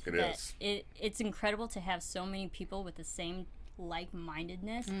movement. It is. It's incredible to have so many people with the same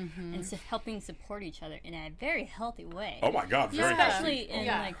like-mindedness and helping support each other in a very healthy way. Oh my God, very Especially healthy. in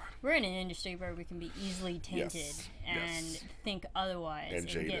like we're in an industry where we can be easily tainted and think otherwise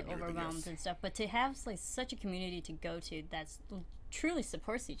and get overwhelmed and stuff. But to have like such a community to go to that's truly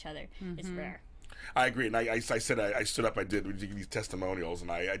supports each other is rare. I agree, and I said I stood up. We did these testimonials, and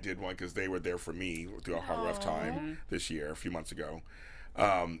I did one because they were there for me through a hard, rough time this year, a few months ago.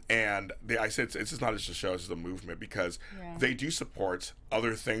 And I said it's just not just a show; it's just a movement because they do support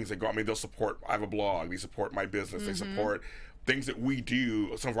other things that go. I mean, they'll support. I have a blog. They support my business. They support things that we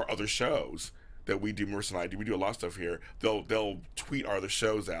do. Some of our other shows that we do, Marissa and I do. We do a lot of stuff here. They'll tweet our other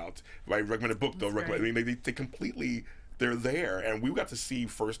shows out. If I recommend a book, they'll recommend. I mean, they completely. They're there, and we got to see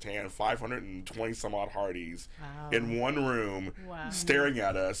firsthand 520 some odd Hardees in one room staring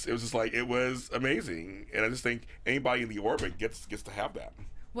at us. It was just like, it was amazing, and I just think anybody in the orbit gets to have that.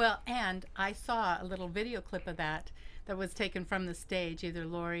 Well, and I saw a little video clip of that was taken from the stage. Either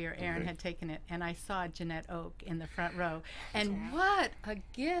Lori or Aaron had taken it, and I saw Jeanette Oak in the front row. And what a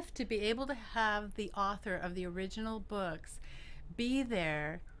gift to be able to have the author of the original books be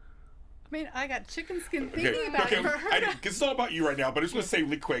there. I mean, I got chicken skin thinking about it. For her it's all about you right now, but I just want to say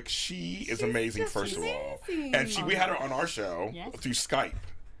really quick, she's amazing, first of all. And we had her on our show through Skype.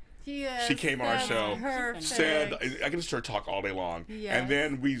 Yes, she came on our show, perfect. said, I can just hear her talk all day long. Yes. And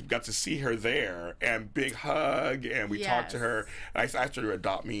then we got to see her there, and big hug, and we talked to her. And I asked her to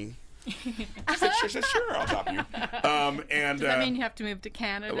adopt me. She said, sure, I'll adopt you. And does that mean you have to move to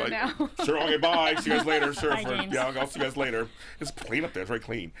Canada now? Sure, okay, bye. See you guys later. Sure, Bye, I'll see you guys later. It's clean up there. It's very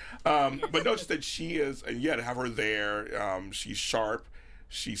clean. But no, just that she is, and to have her there, she's sharp,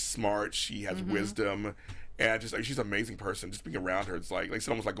 she's smart, she has wisdom. And just she's an amazing person. Just being around her, it's it's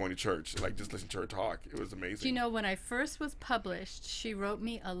almost like going to church. Like just listening to her talk, it was amazing. Do you know, when I first was published, she wrote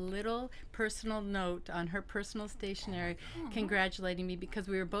me a little personal note on her personal stationery, congratulating me because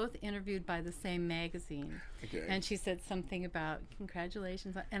we were both interviewed by the same magazine. Okay. And she said something about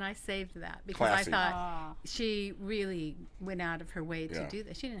congratulations, and I saved that because I thought she really went out of her way to do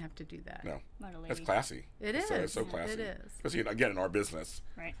that. She didn't have to do that. No, that's classy. It is. It's so classy. It is. Especially again in our business.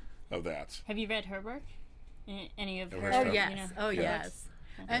 Right. Of that. Have you read her work? Any of her? Oh stuff, yes. You know? Oh yes.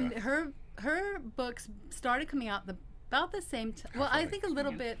 And her books started coming out about the same time. Well, I think a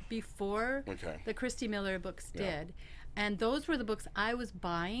little bit before the Christy Miller books did. And those were the books I was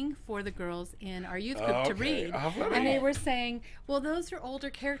buying for the girls in our youth group to read. And they were saying, well, those are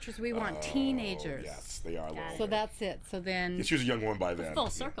older characters. We want teenagers. Yes, they are. So that's it. So then... She was a young woman by then. Full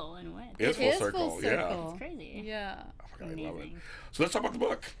circle in a way. It is full circle. Yeah. It's crazy. Yeah. Oh my God, I love it. So let's talk about the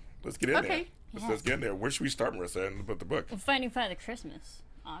book. Let's get in there. Let's get in there. Where should we start, Marissa, about the book? Well, Finding Father Christmas,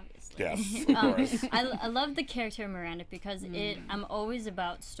 obviously. Yes, of course. I love the character of Miranda because I'm always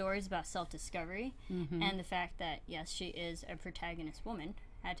about stories about self-discovery and the fact that, yes, she is a protagonist woman.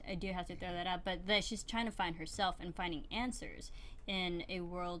 I do have to throw that out. But that she's trying to find herself and finding answers in a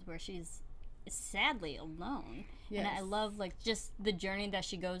world where she's sadly alone. Yes. And I love, just the journey that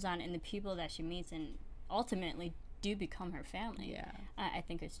she goes on and the people that she meets and ultimately do become her family. Yeah, I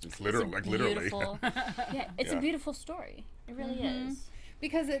think it's just literally. It's a beautiful story. It really is.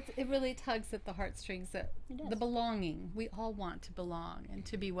 Because it really tugs at the heartstrings, that the belonging. We all want to belong and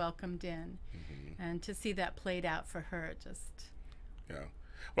to be welcomed in, and to see that played out for her,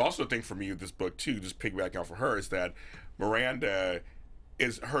 But also, the thing for me with this book too, just piggybacking off for her, is that Miranda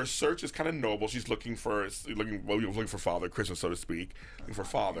her search is kind of noble. She's looking for father, Christmas, so to speak, looking for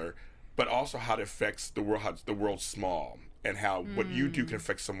father. but also how it affects the world, how the world's small, and how what you do can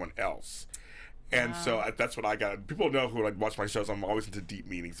affect someone else. And so that's what I got. People know who like watch my shows. I'm always into deep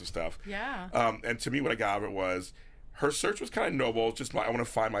meanings of stuff. Yeah. And to me, what I got out of it was her search was kind of noble. It's just I want to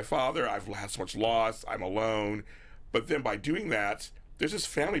find my father. I've had so much loss. I'm alone. But then by doing that, there's this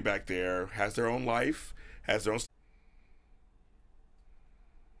family back there, has their own life, has their own.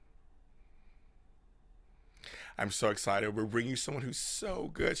 I'm so excited. We're bringing you someone who's so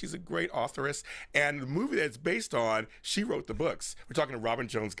good. She's a great authoress. And the movie that it's based on, she wrote the books. We're talking to Robin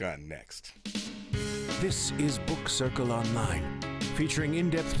Jones Gunn next. This is Book Circle Online, featuring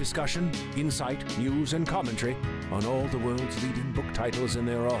in-depth discussion, insight, news, and commentary on all the world's leading book titles and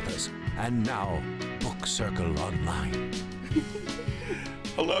their authors. And now, Book Circle Online.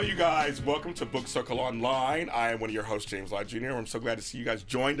 Hello, you guys. Welcome to Book Circle Online. I am one of your hosts, James Lott Jr. I'm so glad to see you guys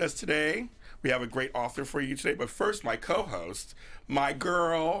joined us today. We have a great author for you today. But first, my co-host, my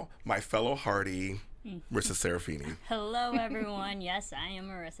girl, my fellow Hardy, Marissa Serafini. Hello, everyone. Yes, I am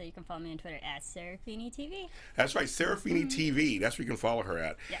Marissa. You can follow me on Twitter at Serafini TV. That's right, Serafini TV. That's where you can follow her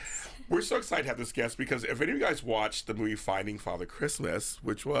at. Yes. We're so excited to have this guest because if any of you guys watched the movie Finding Father Christmas,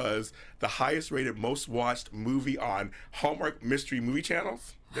 which was the highest rated, most watched movie on Hallmark mystery movie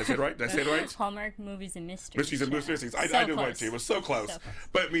channels. Did I say it right? Did I say it right? Hallmark Movies and Mysteries. Mysteries and Mysteries. I did one too. It was so close. So close.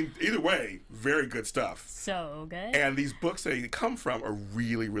 But I mean, either way, very good stuff. So good. And these books that they come from are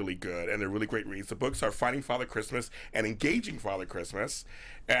really, really good, and they're really great reads. The books are Finding Father Christmas and Engaging Father Christmas.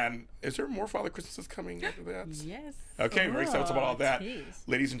 And is there more Father Christmases coming after that? Yes. Okay, very excited about all that. Geez.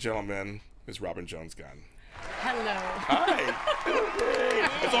 Ladies and gentlemen, Ms. Robin Jones Gunn. Hello. Hi.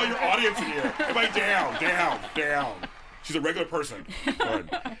 That's all your audience in here. Everybody down. She's a regular person.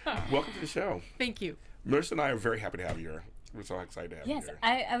 Good. Welcome to the show. Thank you. Marissa and I are very happy to have you here. We're so excited to have you here.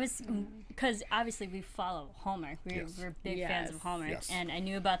 Yes, I was, because obviously we follow Hallmark. We're big fans of Hallmark. Yes. And I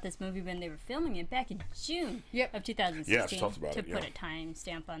knew about this movie when they were filming it back in June of 2016. Yeah, she talks about it, put a time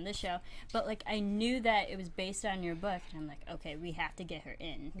stamp on this show. But like, I knew that it was based on your book, and I'm like, okay, we have to get her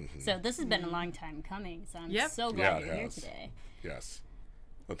in. So this has been a long time coming, so I'm so glad you're here today. Yes.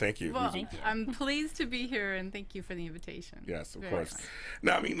 Well, thank you. Well, I'm pleased to be here, and thank you for the invitation. Yes, of Very course. nice.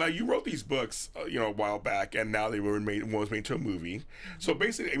 Now, I mean, like you wrote these books, a while back, and now they were made. One was made into a movie. So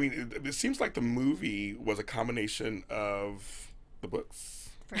basically, I mean, it seems like the movie was a combination of the books.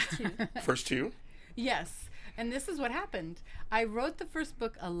 First two. Yes, and this is what happened. I wrote the first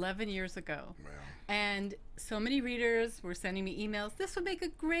book 11 years ago. Wow. And so many readers were sending me emails, this would make a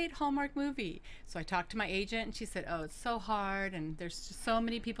great Hallmark movie. So I talked to my agent, and she said, oh, it's so hard, and there's just so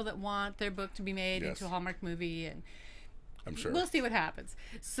many people that want their book to be made into a Hallmark movie, and I'm sure. we'll see what happens.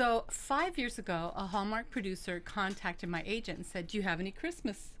 So 5 years ago, a Hallmark producer contacted my agent and said, do you have any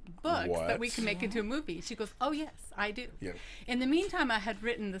Christmas books that we can make into a movie? She goes, oh, yes, I do. Yeah. In the meantime, I had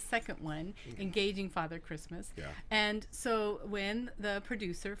written the second one, Engaging Father Christmas. Yeah. And so when the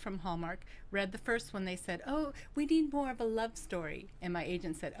producer from Hallmark read the first one, they said, oh, we need more of a love story. And my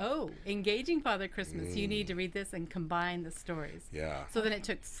agent said, oh, Engaging Father Christmas, you need to read this and combine the stories. Yeah. So then it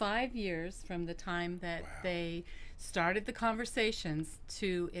took 5 years from the time that they started the conversations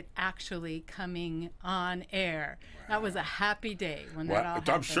to it actually coming on air. That was a happy day when that all happened.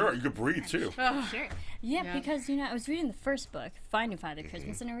 I'm sure you could breathe too. Sure. Yeah, because I was reading the first book, Finding Father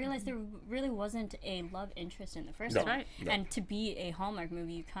Christmas, and I realized there really wasn't a love interest in the first one. Right. No. And to be a Hallmark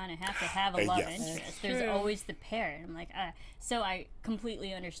movie, you kind of have to have a love interest. There's always the pair. And I'm like, so I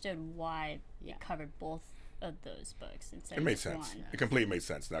completely understood why it covered both of those books instead It made of sense. one. It completely made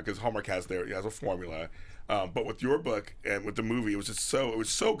sense now because Hallmark has a formula. But with your book and with the movie, it was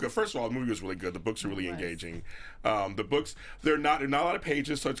so good. First of all, the movie was really good. The books are really engaging. The books, they're not a lot of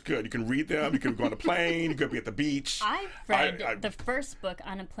pages, so it's good. You can read them. You can go on a plane. You could be at the beach. I read the first book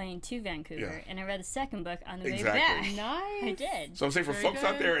on a plane to Vancouver, and I read the second book on the way back. Nice. I did. So I'm saying for folks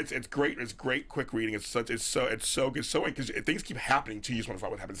out there, it's great. It's great, quick reading. It's so good. So because things keep happening to you, you just want to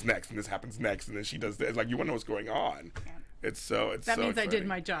find what happens next, and this happens next, and then she does this. It's like you want to know what's going on. Yeah. That means I did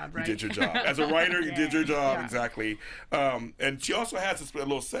my job, right? You did your job. As a writer, you did your job, exactly. And she also has a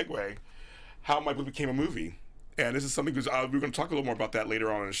little segue, how my book became a movie. And this is something, because we're going to talk a little more about that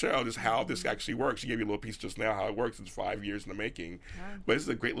later on in the show, just how this actually works. She gave you a little piece just now, how it works. It's 5 years in the making. But this is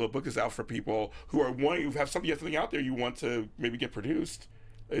a great little book that's out for people who are wanting, who have something out there you want to maybe get produced.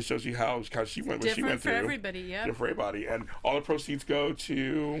 It shows you how she went, what she went through. Different for everybody, yeah. Different for everybody. And all the proceeds go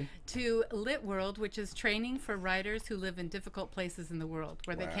to Lit World, which is training for writers who live in difficult places in the world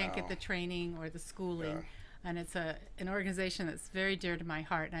where they can't get the training or the schooling. Yeah. And it's an organization that's very dear to my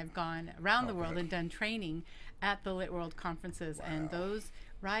heart. And I've gone around the world and done training at the Lit World conferences. And those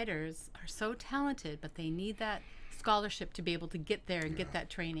writers are so talented, but they need that scholarship to be able to get there and get that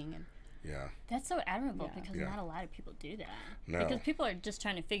training. And Yeah. That's so admirable because not a lot of people do that. No. Because people are just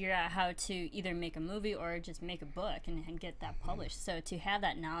trying to figure out how to either make a movie or just make a book and get that published. So to have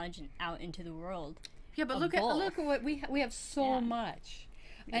that knowledge out into the world. Yeah, but look at what we have so much.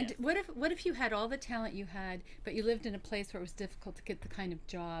 And what if you had all the talent you had, but you lived in a place where it was difficult to get the kind of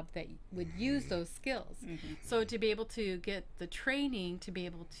job that would use those skills? So to be able to get the training, to be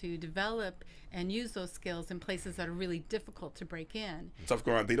able to develop and use those skills in places that are really difficult to break in. Stuff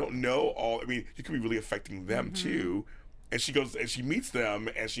going on. They don't know all. I mean, you could be really affecting them too. And she goes and she meets them,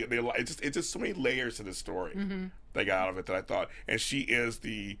 and it's just so many layers to the story that I got out of it that I thought. And she is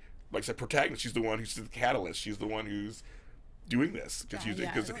the, like I said, protagonist. She's the one who's the catalyst. She's the one who's doing this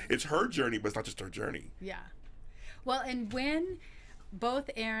because it's her journey, but it's not just her journey. Yeah. Well, and when both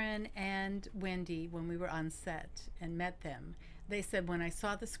Aaron and Wendy, when we were on set and met them, they said, when I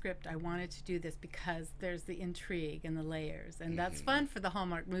saw the script, I wanted to do this because there's the intrigue and the layers, and that's fun for the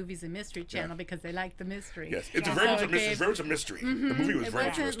Hallmark Movies and Mystery Channel because they like the mystery. Yes, it's very much a mystery. The movie was very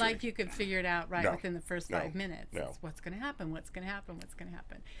much a mystery. It wasn't like you could figure it out within the first 5 minutes. It's what's going to happen, what's going to happen, what's going to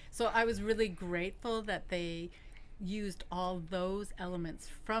happen. So I was really grateful that they used all those elements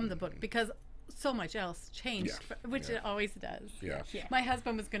from the book because so much else changed, which it always does. Yeah. My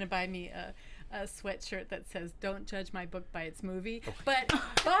husband was going to buy me a sweatshirt that says "Don't judge my book by its movie," but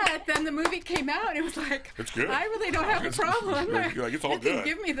then the movie came out and it was like, it's good. I really don't have a problem. You're like, it's all you good. can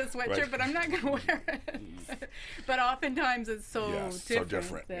give me the sweatshirt, but I'm not going to wear it. But oftentimes it's so different. So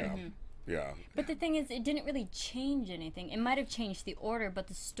different. Yeah. But the thing is, it didn't really change anything. It might have changed the order, but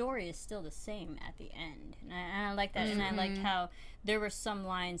the story is still the same at the end. And I like that. And I liked how there were some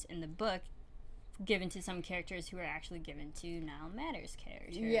lines in the book given to some characters who were actually given to Nile Matter's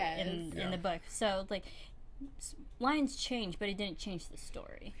character in the book. So, like, lines changed, but it didn't change the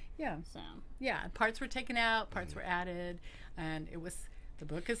story. Yeah. So. Yeah, parts were taken out, parts were added, and it was... The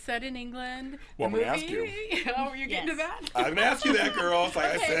book is set in England. Well, I'm going to ask you. Oh, are you getting to that? I'm going to ask you that, girl. Like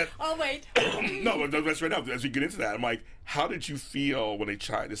I said. I'll wait. No, but that's right now. As we get into that, I'm like, how did you feel when they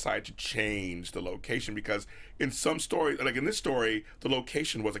decided to change the location? Because in some stories, like in this story, the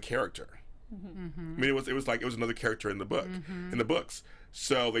location was a character. I mean, it was another character in the book, in the books.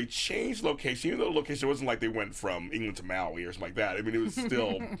 So they changed location, even though the location wasn't like they went from England to Maui or something like that. I mean, it was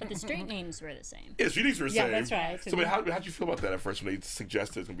still. But the street names were the same. Yeah, the street names were the same. Yeah, that's right. So, but how did you feel about that at first when they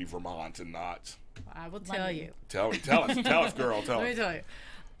suggested it's going to be Vermont and not? I will tell you. Tell us, girl. Tell us. Let me tell you.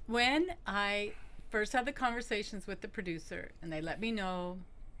 When I first had the conversations with the producer, and they let me know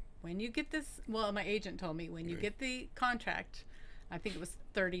when you get this. Well, my agent told me when you get the contract, I think it was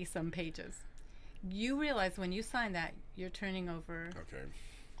 30-some pages. You realize when you sign that, you're turning over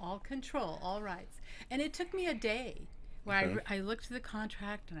all control, all rights. And it took me a day where I looked at the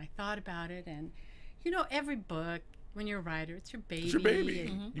contract and I thought about it. And, you know, every book, when you're a writer, it's your baby. It's your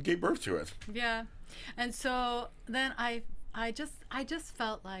baby. You gave birth to it. Yeah. And so then I just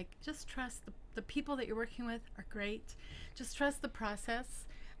felt like, just trust the people that you're working with are great. Just trust the process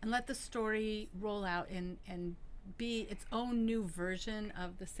and let the story roll out and be its own new version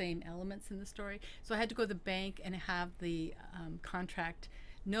of the same elements in the story. So I had to go to the bank and have the contract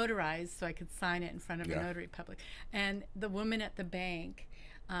notarized so I could sign it in front of a notary public. And the woman at the bank,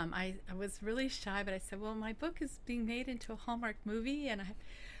 I was really shy, but I said, well, my book is being made into a Hallmark movie, and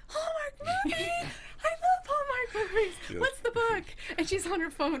Hallmark movie! I love Hallmark movies! Yes. What's the book? And she's on her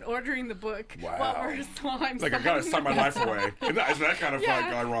phone ordering the book while I'm like, I gotta sign my life away. Isn't that kind of like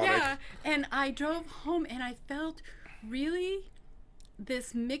ironic? Yeah, and I drove home and I felt really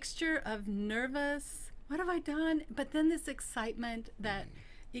this mixture of nervous, what have I done? But then this excitement that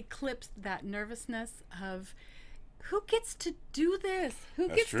eclipsed that nervousness of, who gets to do this? Who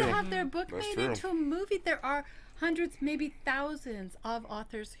gets to have their book made into a movie? There are hundreds, maybe thousands of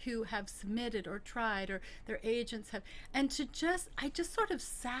authors who have submitted or tried, or their agents have, and I just sort of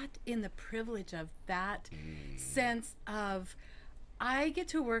sat in the privilege of that sense of, I get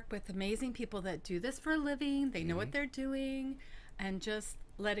to work with amazing people that do this for a living, they know what they're doing, and just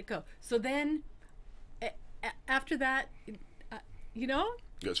let it go. So then, after that, you know?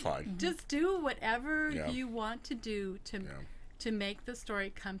 It's fine. Just do whatever you want to do to make the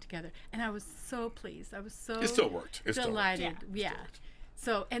story come together. And I was so pleased. I was so it still worked. It delighted. Still worked. Yeah.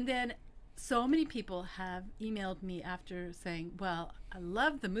 So, and then so many people have emailed me after saying, well, I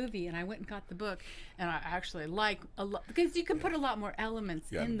love the movie and I went and got the book, and I actually like a lot, because you can put a lot more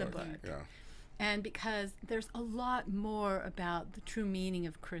elements in the book. Yeah. And because there's a lot more about the true meaning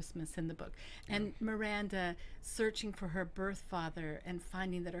of Christmas in the book. And Miranda searching for her birth father and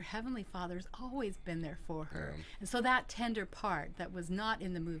finding that her heavenly father's always been there for her. And so that tender part that was not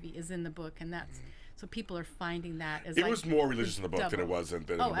in the movie is in the book, and that's So people are finding that as it was more religious in the book than it was in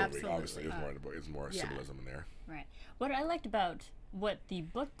the movie. Absolutely. Obviously, it was more in the book. It was more symbolism in there. Right. What I liked about what the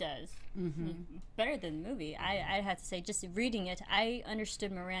book does better than the movie, I have to say, just reading it, I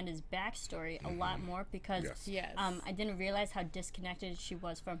understood Miranda's backstory a lot more because I didn't realize how disconnected she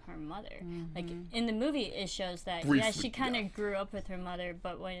was from her mother. Like in the movie, it shows that she kind of grew up with her mother,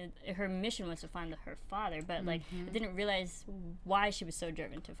 but when her mission was to find her father, but like I didn't realize why she was so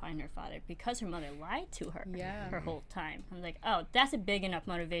driven to find her father, because her mother lied to her her whole time. I was like, oh, that's a big enough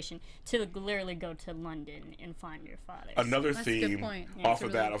motivation to literally go to London and find your father. Another theme off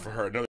of that for her. Another